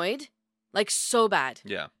so annoyed, like so bad.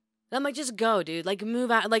 Yeah. I'm like, just go, dude. Like,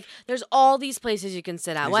 move out. Like, there's all these places you can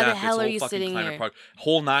sit at. Why the hell are you sitting here? Park.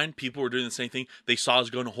 Hole 9, people were doing the same thing. They saw us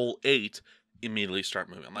going to hole 8, immediately start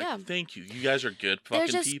moving. I'm like, thank you. You guys are good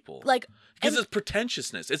fucking people. Like, because it's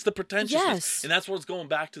pretentiousness. It's the pretentiousness. Yes. And that's what's going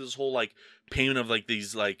back to this whole, like, payment of, like,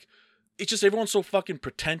 these, like... It's just everyone's so fucking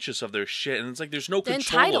pretentious of their shit. And it's like there's no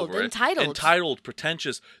control over it. Entitled,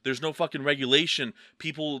 pretentious. There's no fucking regulation.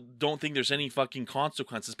 People don't think there's any fucking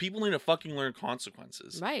consequences. People need to fucking learn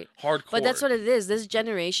consequences. Right. Hardcore. But that's what it is. This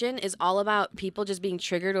generation is all about people just being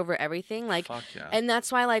triggered over everything. Like, fuck yeah. And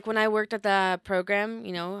that's why, like, when I worked at the program,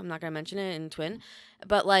 you know, I'm not going to mention it in Twin,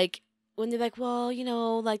 but, like, when they're like, well, you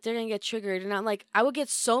know, like they're gonna get triggered, and I'm like, I would get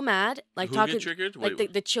so mad, like Who talking, get triggered?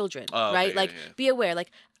 like the children, right? Okay, like, yeah. be aware,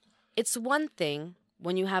 like. It's one thing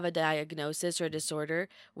when you have a diagnosis or a disorder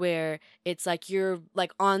where it's like you're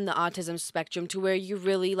like on the autism spectrum to where you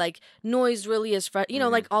really like noise really is, you know,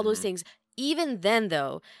 like all those things. Even then,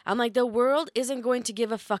 though, I'm like, the world isn't going to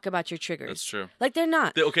give a fuck about your triggers. That's true. Like, they're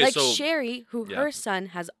not. Okay, like so, Sherry, who her son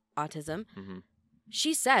has autism,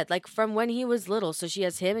 she said, like, from when he was little, so she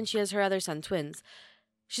has him and she has her other son, twins.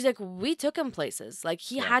 She's like, we took him places. Like,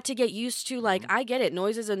 he had to get used to, like, I get it.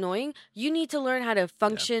 Noise is annoying. You need to learn how to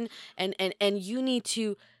function and you need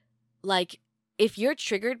to, like, if you're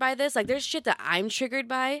triggered by this, like, there's shit that I'm triggered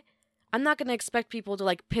by. I'm not going to expect people to,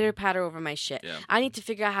 like, pitter-patter over my shit. Yeah. I need to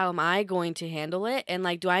figure out how am I going to handle it. And,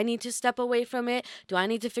 like, do I need to step away from it? Do I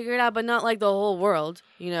need to figure it out? But not, like, the whole world,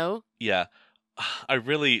 you know? Yeah. I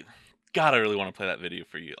really want to play that video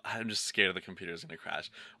for you. I'm just scared the computer is going to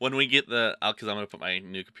crash. When we get because I'm going to put my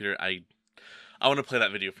new computer, I want to play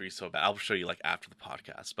that video for you so bad. I'll show you, like, after the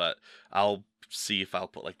podcast. But I'll see if I'll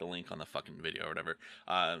put, like, the link on the fucking video or whatever.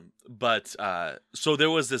 So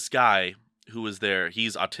there was this guy who was there.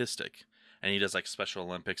 He's autistic and he does like Special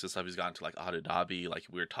Olympics and stuff. He's gone to like Abu Dhabi, like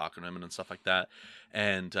we were talking to him and stuff like that.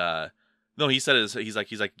 And no, he said he's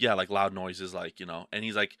like yeah, like loud noises, like, you know. And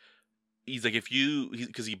he's like if you,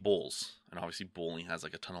 because he bowls, and obviously bowling has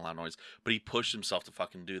like a ton of loud noise, but he pushed himself to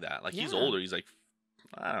fucking do that. Like he's older, he's like,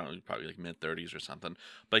 I don't know, probably like mid-30s or something,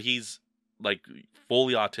 but he's like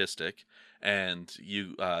fully autistic. And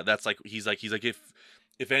you that's like he's like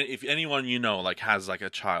if anyone you know like has like a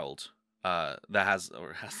child that has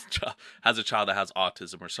a child that has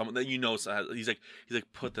autism or someone that you know, he's like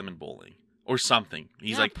put them in bowling or something.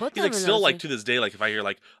 He's like still like to this day, like if I hear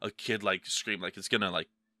like a kid like scream, like it's gonna like,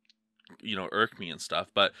 you know, irk me and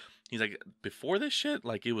stuff. But he's like, before this shit,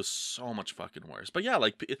 like it was so much fucking worse. But yeah,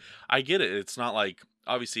 like I get it. It's not like,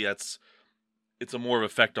 obviously it's a more of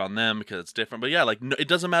effect on them because it's different. But yeah, like no, it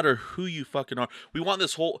doesn't matter who you fucking are. We want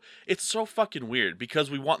this whole, it's so fucking weird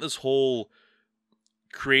because we want this whole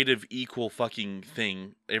creative equal fucking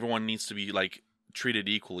thing. Everyone needs to be like treated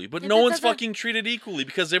equally, but no one's fucking treated equally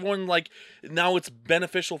because everyone like now it's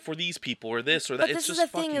beneficial for these people or this or that. But this is the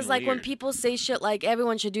thing is like weird. When people say shit like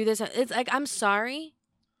everyone should do this, it's like, I'm sorry.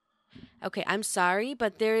 Okay, I'm sorry,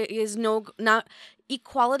 but there is not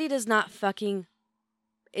equality does not fucking,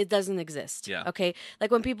 it doesn't exist. Yeah. Okay?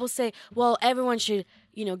 Like when people say, well, everyone should,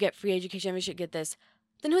 you know, get free education, everyone should get this.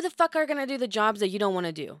 Then who the fuck are gonna do the jobs that you don't want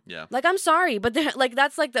to do? Yeah. Like, I'm sorry, but like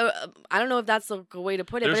that's like the I don't know if that's the way to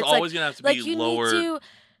put it. There's but it's always gonna have to be lower. Need to,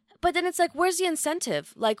 but then it's like, where's the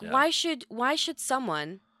incentive? Like, why should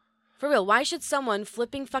someone, for real? Why should someone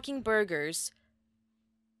flipping fucking burgers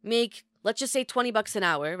make, let's just say $20 an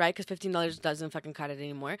hour, right? Because $15 doesn't fucking cut it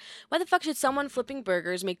anymore. Why the fuck should someone flipping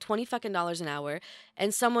burgers make $20 fucking an hour,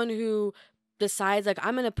 and someone who decides like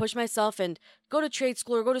I'm gonna push myself and go to trade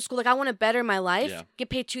school or go to school, like I want to better my life, get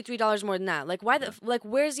paid $2-3 more than that? Like why like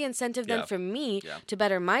where's the incentive then for me to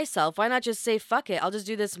better myself? Why not just say fuck it, I'll just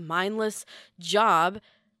do this mindless job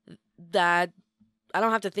that I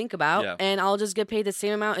don't have to think about, and I'll just get paid the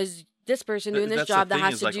same amount as this person doing this job that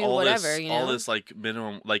has to do whatever. You know, all this like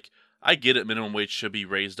minimum, like I get it, minimum wage should be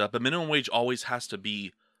raised up, but minimum wage always has to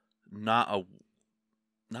be not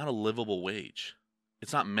a livable wage.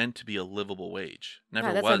 It's not meant to be a livable wage.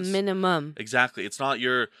 Never was. That's a minimum. Exactly. It's not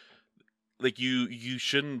your, like you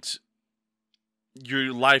shouldn't,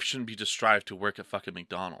 your life shouldn't be to strive to work at fucking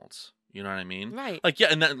McDonald's. You know what I mean? Right. Like, yeah,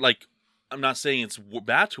 and then like, I'm not saying it's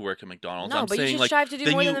bad to work at McDonald's. No, I'm but saying, you should like, strive to do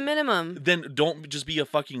more than the minimum. Then don't just be a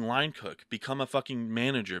fucking line cook. Become a fucking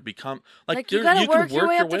manager. Become like you gotta work your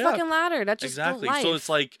way up the fucking ladder. That's just exactly. Life. So it's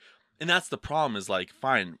like, and that's the problem is like,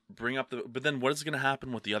 fine, bring up the, but then what is going to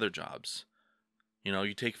happen with the other jobs? You know,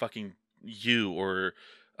 you take fucking you, or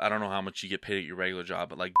I don't know how much you get paid at your regular job,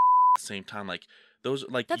 but like at the same time, like those,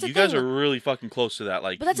 like you guys are really fucking close to that,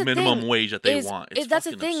 like minimum wage that they want. That's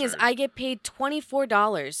the thing is I get paid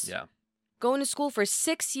 $24. Yeah. Going to school for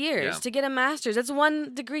 6 years to get a master's. That's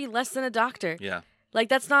 1 degree less than a doctor. Yeah. Like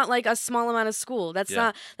that's not like a small amount of school. That's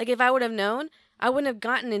not like, if I would have known, I wouldn't have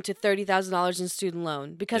gotten into $30,000 in student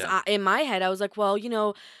loan because in my head I was like, well, you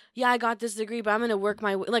know, yeah, I got this degree, but I'm gonna work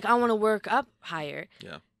my like I want to work up higher.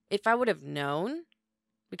 Yeah. If I would have known,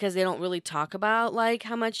 because they don't really talk about like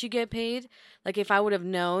how much you get paid. Like if I would have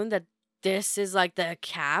known that this is like the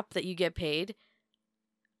cap that you get paid,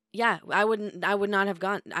 I wouldn't have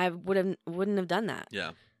done that.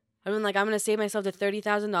 Yeah. I mean, like I'm gonna save myself the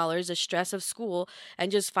 $30,000, the stress of school,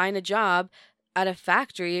 and just find a job at a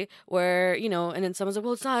factory where, you know, and then someone's like,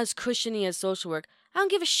 well, it's not as cushiony as social work. I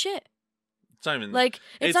don't give a shit. It's not even like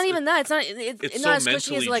it's not even that. It's so not as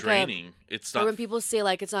cushiony as like draining. It's not. Or when people say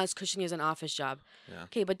like it's not as cushiony as an office job. Yeah.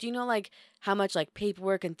 Okay, but do you know like how much like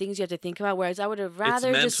paperwork and things you have to think about? Whereas I would have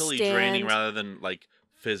rather it's mentally draining rather than like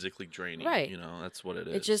physically draining. Right. You know, that's what it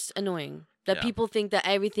is. It's just annoying that people think that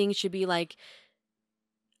everything should be like.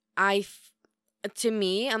 To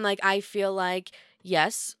me, I'm like I feel like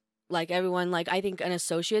yes. Like everyone, like I think an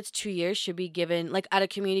associate's 2 years should be given, like at a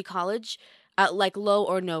community college, at like low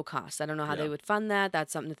or no cost. I don't know how Yeah. they would fund that.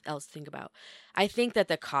 That's something else to think about. I think that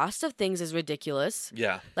the cost of things is ridiculous.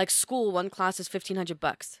 Yeah. Like school, one class is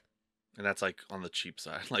 $1,500. And that's like on the cheap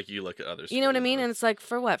side. Like you look at other schools. You know what I mean? And it's like,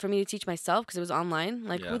 for what? For me to teach myself because it was online?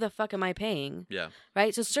 Like, Yeah. who the fuck am I paying? Yeah.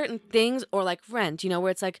 Right? So certain things, or like rent,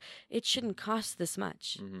 where it's like, it shouldn't cost this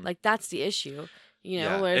much. Mhm. Like, that's the issue,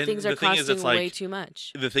 Yeah. where And things the are thing is, costing it's like- way too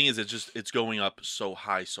much. The thing is, it's going up so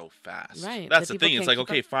high so fast. Right, That's that the people thing. It's can't like,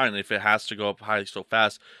 keep okay, up. fine. If it has to go up high so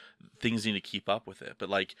fast, things need to keep up with it. But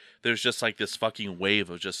like, there's just like this fucking wave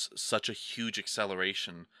of just such a huge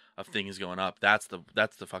acceleration of things going up. That's the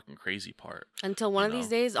fucking crazy part. Until one you of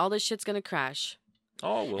these know. days, all this shit's gonna crash.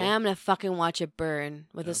 Oh well. And I'm gonna fucking watch it burn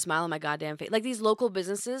with Yeah. a smile on my goddamn face. Like these local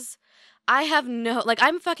businesses, I have no like.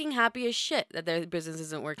 I'm fucking happy as shit that their business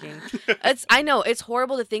isn't working. I know it's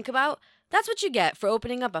horrible to think about. That's what you get for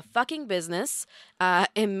opening up a fucking business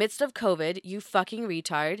in midst of COVID. You fucking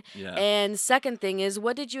retard. Yeah. And second thing is,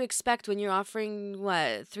 what did you expect when you're offering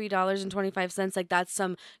what $3.25? Like that's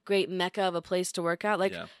some great mecca of a place to work out.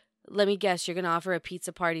 Like, yeah. let me guess, you're gonna offer a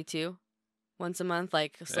pizza party too, once a month.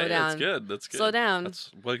 Like, slow Hey, down. That's good. That's good. Slow down.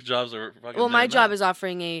 That's what jobs are fucking. Well, my doing job that. is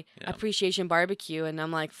offering a Yeah. appreciation barbecue, and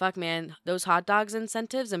I'm like, fuck, man, those hot dogs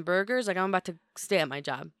incentives and burgers. Like, I'm about to stay at my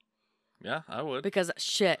job Yeah, I would. because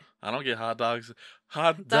shit. I don't get hot dogs.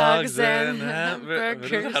 Hot Dogs dogs and and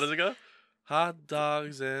hamburgers. How does it go? Hot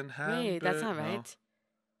dogs and hamburgers. Wait, that's not right.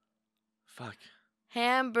 Fuck.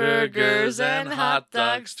 Hamburgers and hot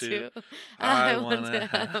dogs too. I want wanna to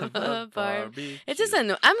have a bar. barbecue. It's just I'm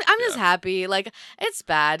just Yeah. happy. Like, it's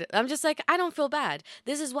bad. I'm just like, I don't feel bad.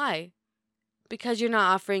 This is why. Because you're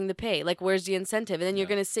not offering the pay. Like, where's the incentive? And then you're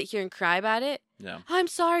Yeah. gonna sit here and cry about it. Yeah. I'm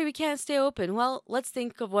sorry, we can't stay open. Well, let's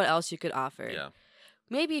think of what else you could offer. Yeah.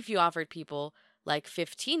 Maybe if you offered people like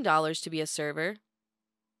 $15 to be a server.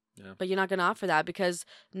 Yeah. But you're not going to offer that because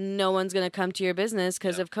no one's going to come to your business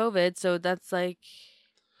because Yeah. of COVID. So that's like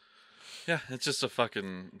Yeah. It's just a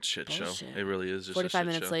fucking shit show. Bullshit. It really is just 45 a shit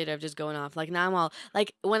minutes show. later of just going off. Like now I'm all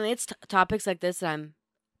like when it's topics like this that I'm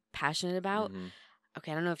passionate about. Mhm.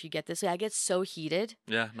 Okay, I don't know if you get this. I get so heated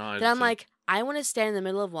Yeah. No. I that I'm just- like, I want to stand in the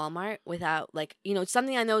middle of Walmart without like,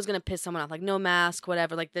 something I know is going to piss someone off. Like no mask,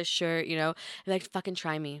 whatever, like this shirt, and like fucking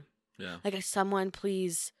try me. Yeah. Like, someone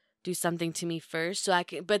please do something to me first so I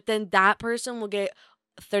can. But then that person will get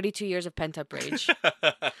 32 years of pent up rage.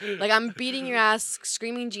 Like, I'm beating your ass,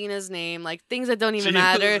 screaming Gina's name, like things that don't even Gina's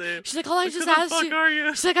matter. name. She's like, oh, I Like, just who the asked fuck you. are you?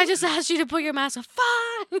 She's like, I just asked you to put your mask on.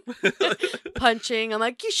 Fine. Punching. I'm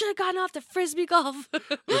like, you should have gotten off the frisbee golf. The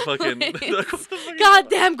fucking. Like, what the fuck is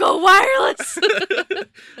goddamn, go wireless.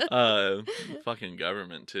 fucking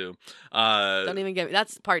government too. Don't even get me.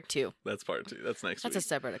 That's part 2. That's part 2. That's next That's a week.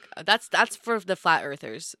 separate. That's for the flat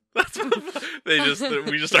earthers. we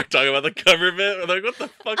just start talking about the government. We're like, what the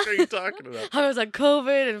fuck are you talking about? I was like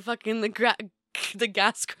COVID and fucking the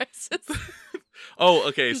gas crisis. Oh,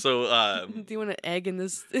 okay. So Do you want an egg in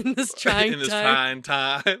this trying in this time?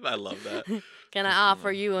 trying time, I love that. Can I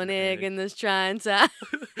offer you an egg in this trying time?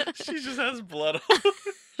 She just has blood.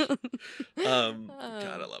 God,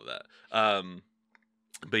 I love that.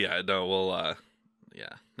 But yeah, no, we'll yeah,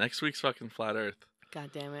 next week's fucking flat Earth.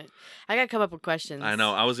 God damn it! I gotta come up with questions. I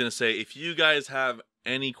know. I was gonna say, if you guys have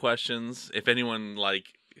any questions, if anyone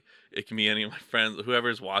it can be any of my friends,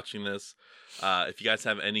 whoever's watching this, if you guys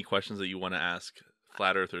have any questions that you want to ask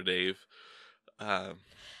Flat Earth or Dave, send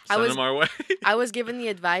them our way. I was given the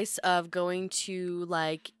advice of going to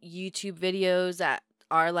like YouTube videos that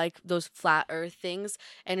are like those flat earth things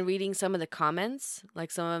and reading some of the comments,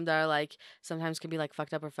 like some of them that are like sometimes can be like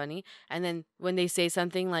fucked up or funny, and then when they say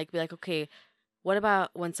something, like be like, okay, what about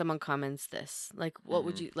when someone comments this? Like, what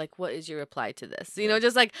would you like? What is your reply to this? You know,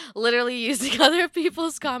 just like literally using other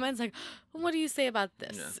people's comments. Like, what do you say about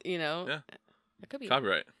this? Yeah. You know, Yeah. it could be.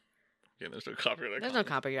 Copyright. Okay, there's no copyright. There's no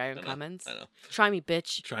copyright on comments. I know. Try me,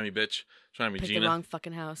 bitch. Try me, bitch. Try me, Pick Gina. the wrong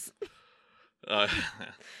fucking house.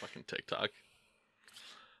 Fucking TikTok.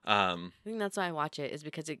 I think that's why I watch it, is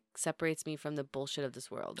because it separates me from the bullshit of this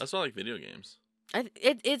world. That's not like video games.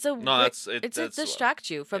 It's a No, it that's distract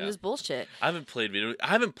you from yeah. this bullshit. I haven't played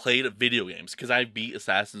video games because I beat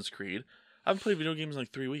Assassin's Creed. I haven't played video games in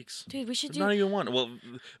like 3 weeks. Dude, we should There's do. not even one. Well,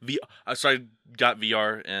 so I got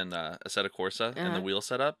VR and Assetto Corsa and the Uh-huh. wheel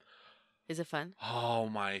setup. Is it fun? Oh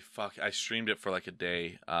my fuck! I streamed it for like a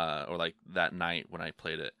day, or like that night when I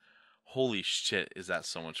played it. Holy shit, is that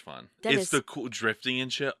so much fun? Dennis, It's the cool drifting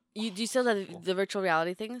and shit. Do you still have the virtual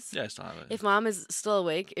reality things? Yeah, I still have it. If mom is still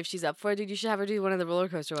awake, if she's up for it, dude, you should have her do one of the roller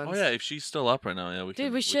coaster ones. Oh yeah, if she's still up right now, yeah, we Dude,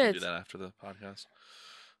 can. we can should. do that after the podcast.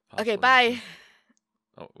 Okay, Possibly. bye.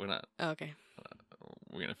 Oh, we're not. Oh, okay.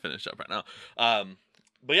 We're gonna finish up right now.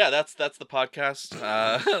 But yeah, that's the podcast.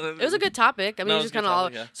 It was a good topic. I mean, No, we just it was kind a good of all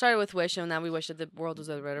topic, yeah. started with wish, and now we wish that the world was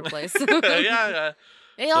a better place. yeah.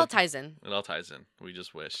 It all ties in. It all ties in. We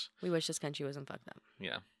just wish. We wish this country wasn't fucked up.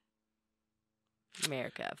 Yeah.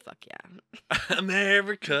 America, fuck yeah.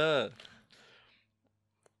 America.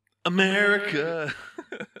 America.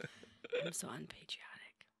 I'm so unpatriotic.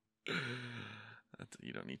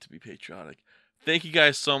 You don't need to be patriotic. Thank you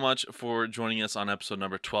guys so much for joining us on episode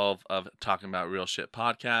number 12 of Talking About Real Shit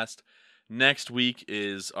podcast. Next week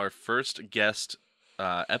is our first guest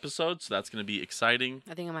episode, so that's going to be exciting.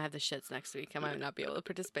 I think I might have the shits next week. I might not be able to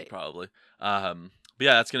participate. Probably. But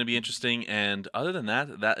yeah, that's going to be interesting. And other than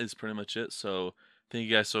that, that is pretty much it. So thank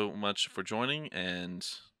you guys so much for joining, and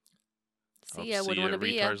see ya. Wouldn't want to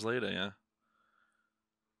be ya. later. Yeah.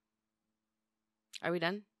 Are we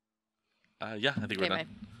done? Yeah, I think we're Okay, done.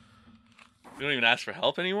 We don't even ask for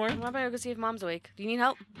help anymore. Why about I go see if mom's awake? Do you need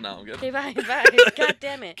help? No, I'm good. Okay, bye. God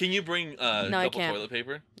damn it. Can you bring a No, I couple can't. toilet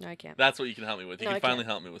paper? No, I can't. That's what you can help me with. You No, can I finally can't.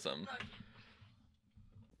 help me with something.